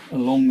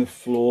along the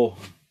floor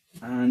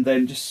and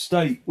then just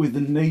stay with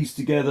the knees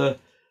together,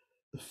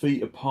 the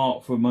feet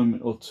apart for a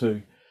moment or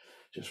two.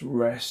 Just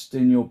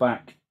resting your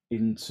back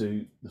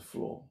into the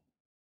floor.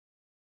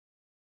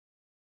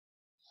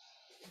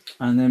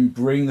 And then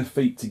bring the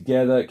feet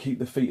together, keep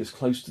the feet as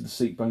close to the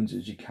seat bones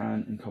as you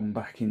can, and come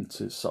back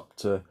into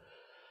supta,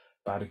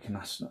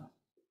 baddhakonasana.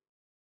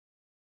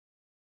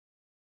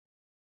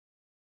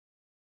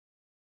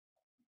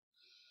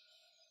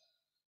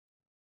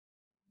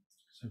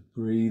 So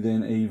breathe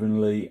in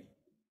evenly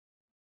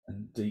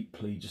and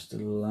deeply, just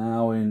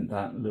allowing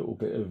that little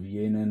bit of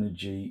yin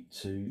energy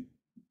to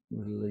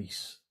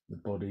release the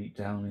body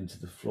down into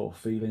the floor,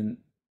 feeling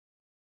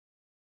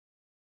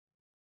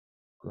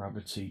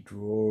gravity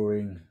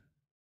drawing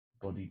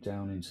the body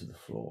down into the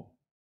floor.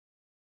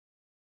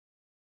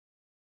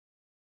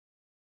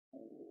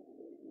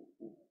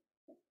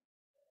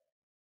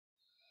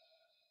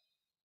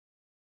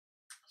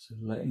 So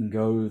letting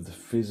go of the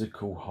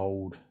physical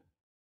hold,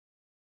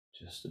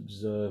 just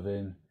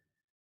observing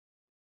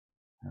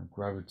how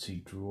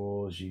gravity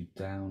draws you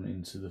down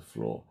into the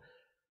floor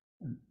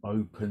and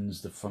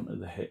opens the front of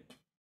the hip,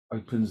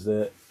 opens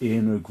the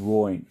inner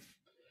groin.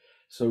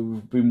 So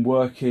we've been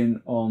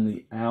working on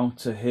the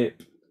outer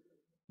hip,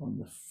 on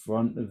the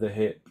front of the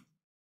hip,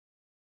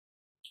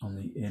 on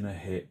the inner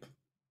hip.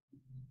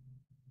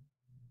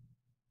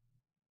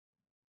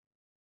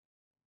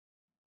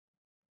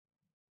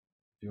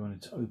 If you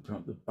wanted to open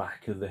up the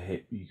back of the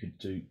hip, you could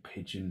do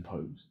pigeon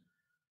pose,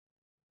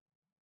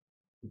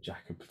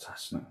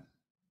 baddangulyasana.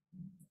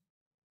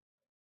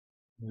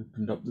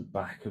 Opened up the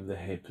back of the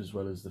hip as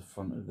well as the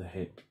front of the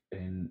hip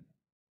in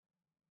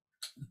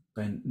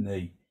bent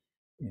knee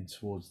in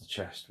towards the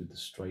chest with the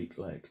straight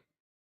leg.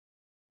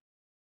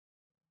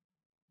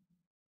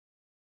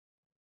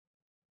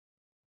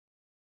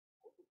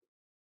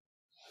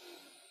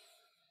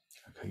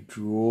 Okay,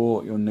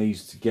 draw your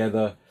knees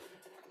together,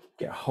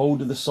 get a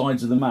hold of the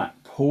sides of the mat,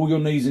 pull your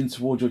knees in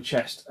towards your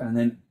chest, and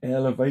then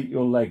elevate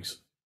your legs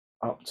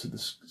up to the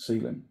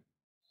ceiling.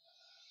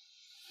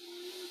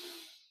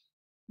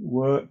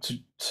 Work to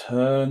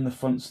turn the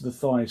fronts of the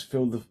thighs,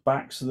 feel the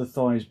backs of the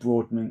thighs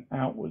broadening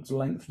outwards,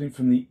 lengthening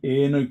from the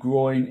inner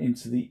groin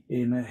into the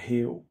inner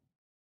heel.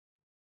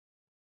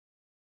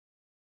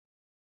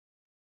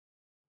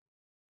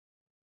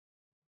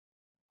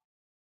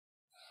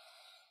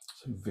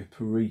 So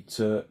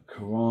viparita,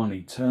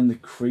 karanhi, turn the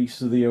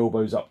crease of the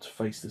elbows up to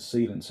face the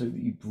ceiling so that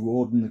you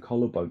broaden the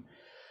collarbone,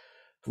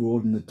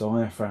 broaden the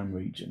diaphragm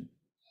region.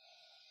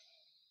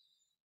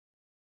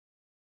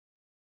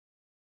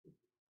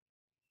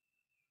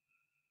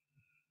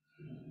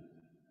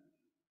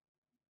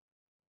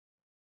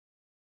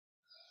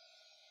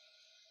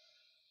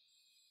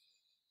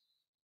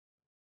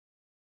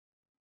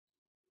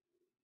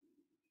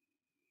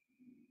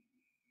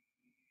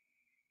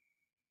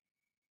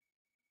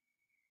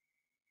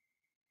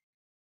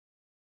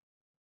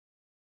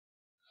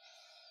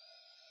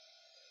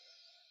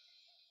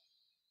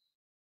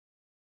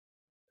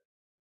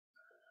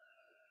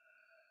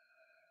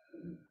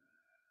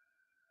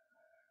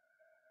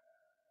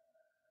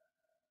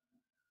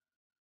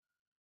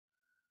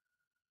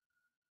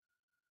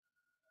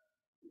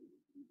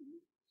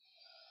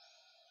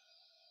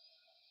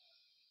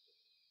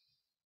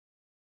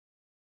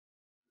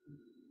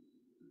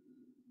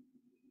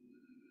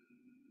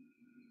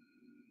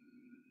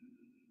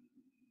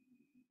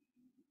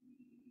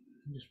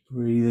 Just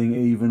breathing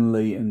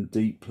evenly and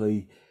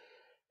deeply,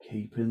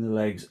 keeping the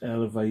legs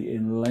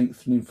elevating,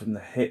 lengthening from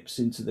the hips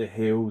into the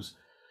heels,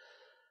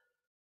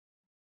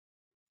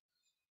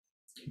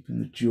 keeping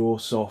the jaw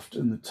soft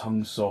and the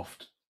tongue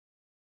soft.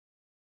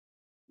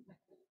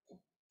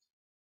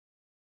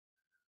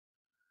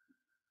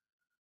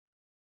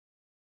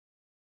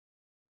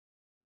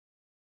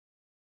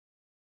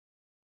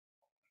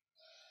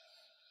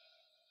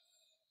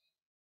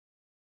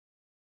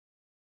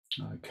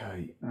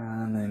 Okay,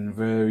 and then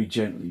very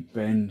gently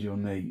bend your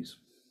knees.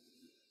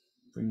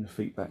 Bring the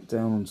feet back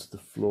down onto the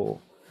floor.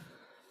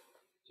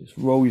 Just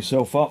roll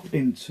yourself up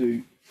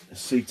into a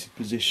seated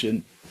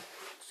position.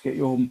 Just get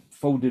your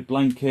folded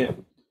blanket,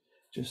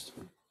 Just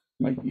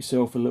make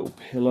yourself a little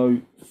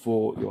pillow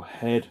for your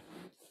head.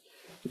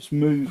 Just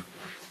move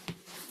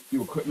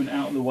your equipment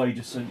out of the way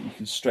just so that you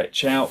can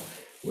stretch out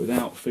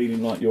without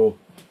feeling like you're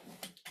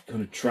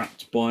kind of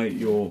trapped by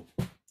your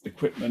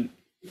equipment.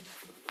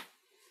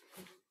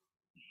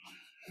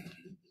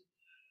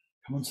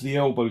 Come onto the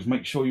elbows,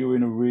 make sure you're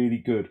in a really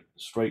good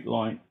straight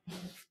line,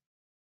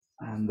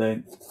 and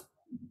then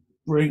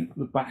bring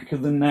the back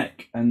of the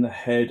neck and the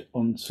head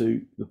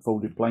onto the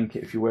folded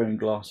blanket. If you're wearing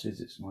glasses,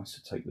 it's nice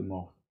to take them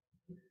off.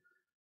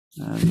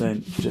 And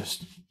then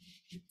just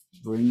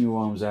bring your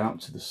arms out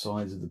to the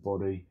sides of the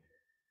body,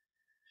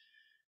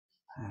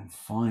 and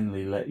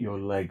finally let your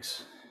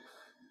legs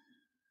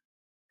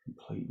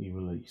completely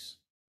release.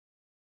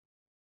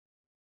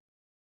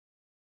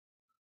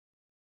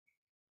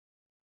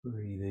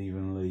 Breathe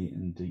evenly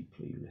and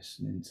deeply,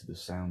 listening to the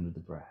sound of the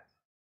breath.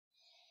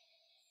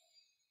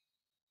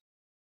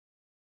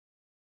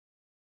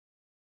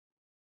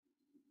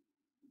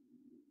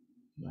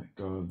 Let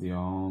go of the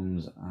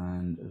arms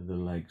and of the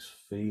legs,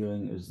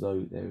 feeling as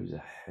though there is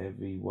a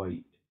heavy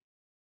weight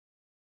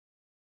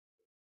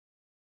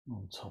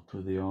on top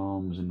of the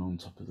arms and on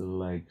top of the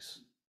legs.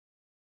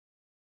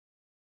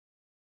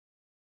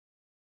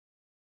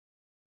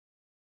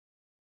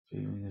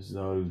 Feeling as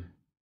though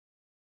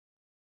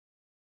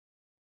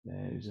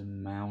there is a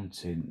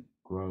mountain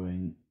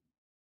growing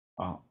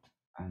up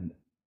and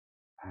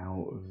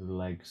out of the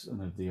legs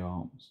and of the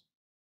arms,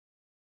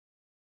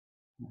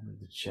 and of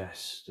the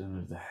chest and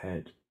of the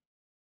head,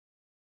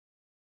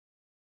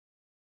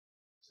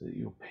 so that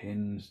you're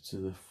pinned to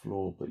the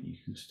floor, but you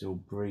can still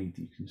breathe,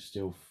 you can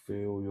still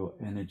feel your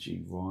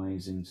energy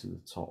rising to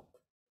the top,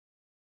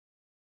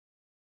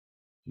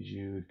 because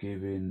you are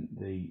giving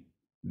the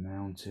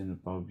mountain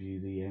above you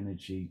the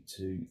energy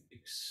to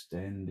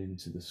extend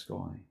into the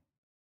sky.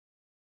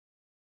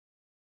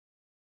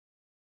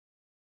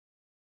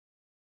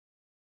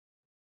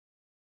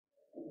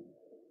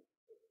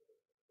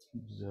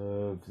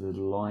 Observe the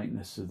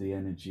lightness of the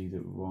energy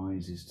that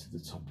rises to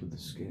the top of the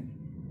skin.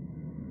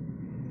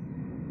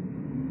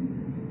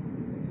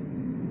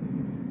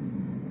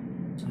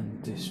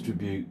 And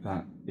distribute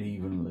that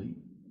evenly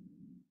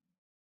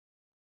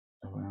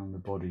around the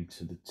body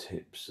to the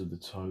tips of the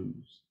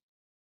toes,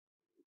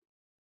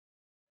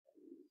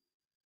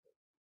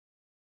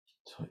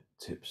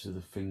 tips of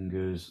the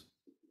fingers,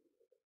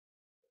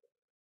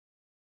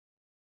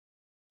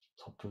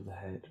 top of the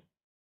head.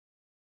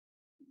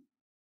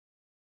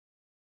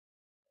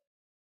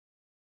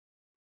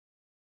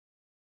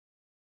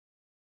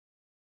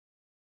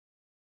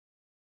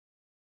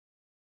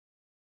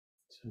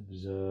 To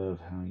observe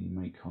how you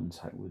make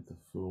contact with the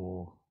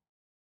floor.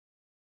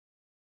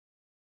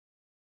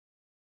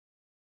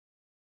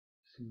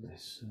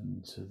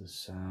 Listen to the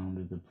sound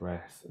of the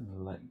breath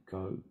and let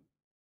go.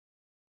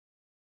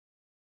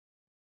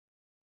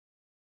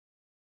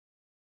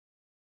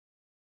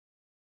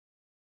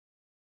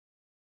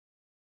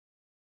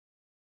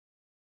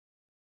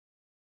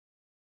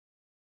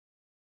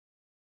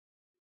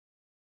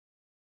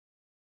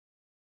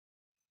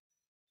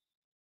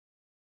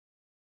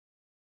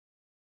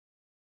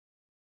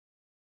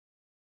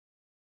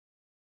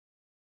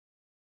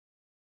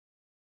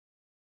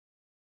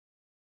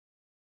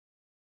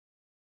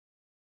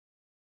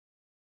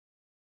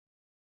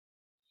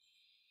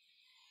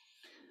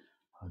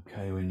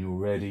 Okay, when you're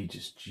ready,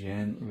 just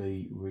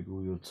gently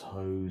wriggle your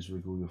toes,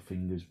 wriggle your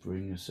fingers,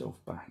 bring yourself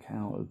back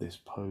out of this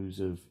pose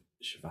of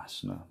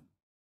shavasana.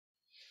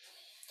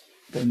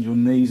 Bend your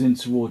knees in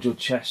towards your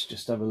chest,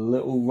 just have a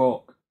little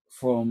rock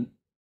from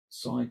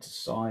side to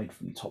side,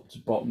 from top to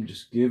bottom,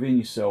 just giving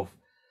yourself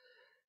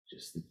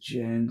just the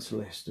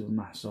gentlest of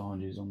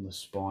massages on the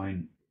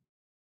spine.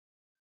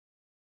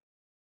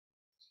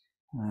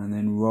 And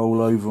then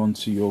roll over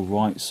onto your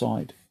right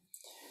side.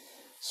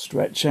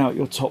 Stretch out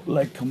your top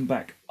leg, come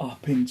back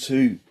up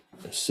into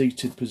a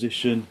seated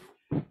position.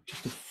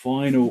 Just a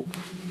final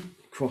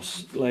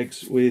cross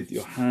legs with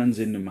your hands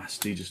in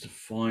Namaste, just a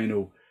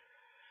final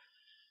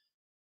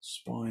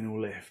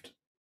spinal lift.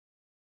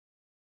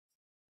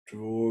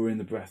 Drawing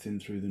the breath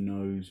in through the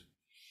nose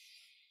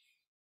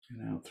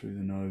and out through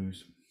the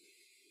nose.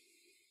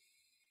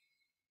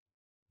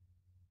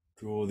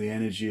 Draw the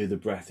energy of the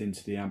breath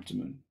into the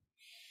abdomen,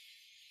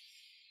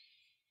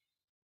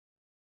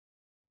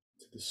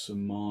 to the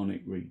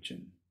somatic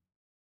region,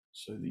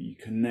 so that you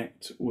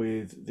connect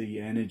with the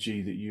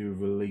energy that you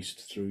have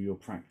released through your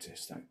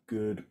practice, that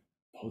good,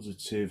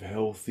 positive,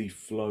 healthy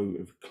flow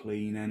of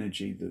clean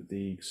energy that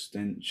the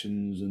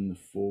extensions and the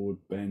forward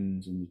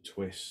bends and the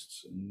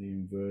twists and the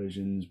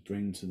inversions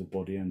bring to the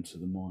body and to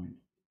the mind.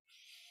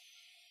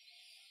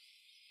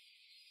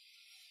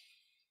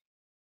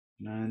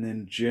 And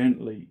then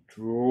gently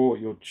draw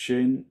your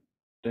chin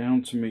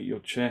down to meet your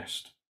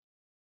chest.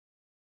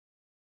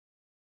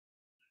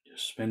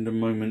 Just spend a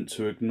moment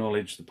to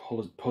acknowledge the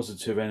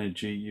positive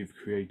energy you've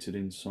created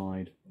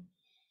inside.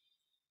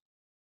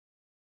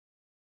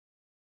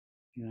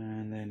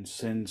 And then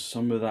send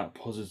some of that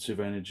positive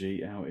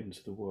energy out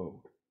into the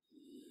world.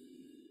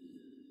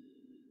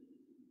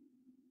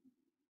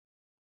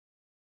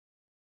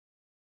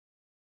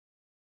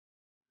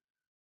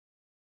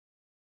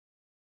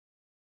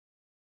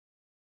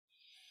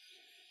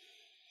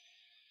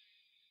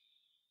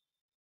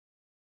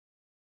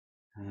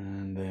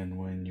 And then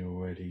when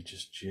you're ready,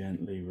 just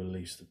gently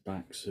release the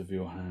backs of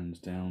your hands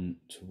down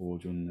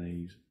toward your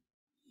knees.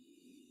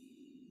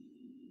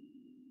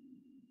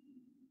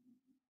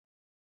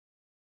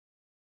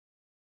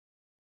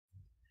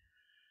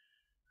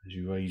 As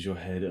you raise your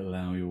head,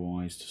 allow your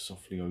eyes to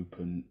softly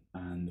open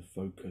and the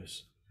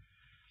focus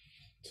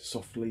to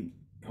softly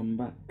come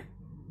back.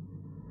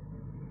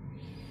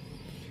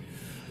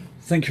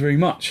 Thank you very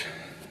much.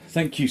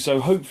 Thank you.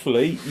 So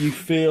hopefully you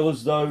feel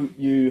as though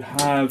you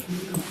have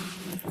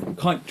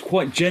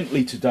quite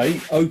gently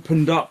today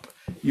opened up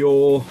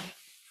your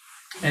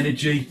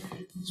energy,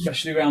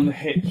 especially around the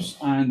hips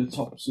and the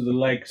tops of the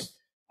legs,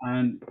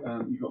 and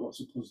you've got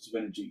lots of positive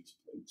energy to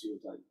put into your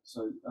day.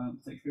 So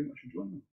thank you very much for joining me.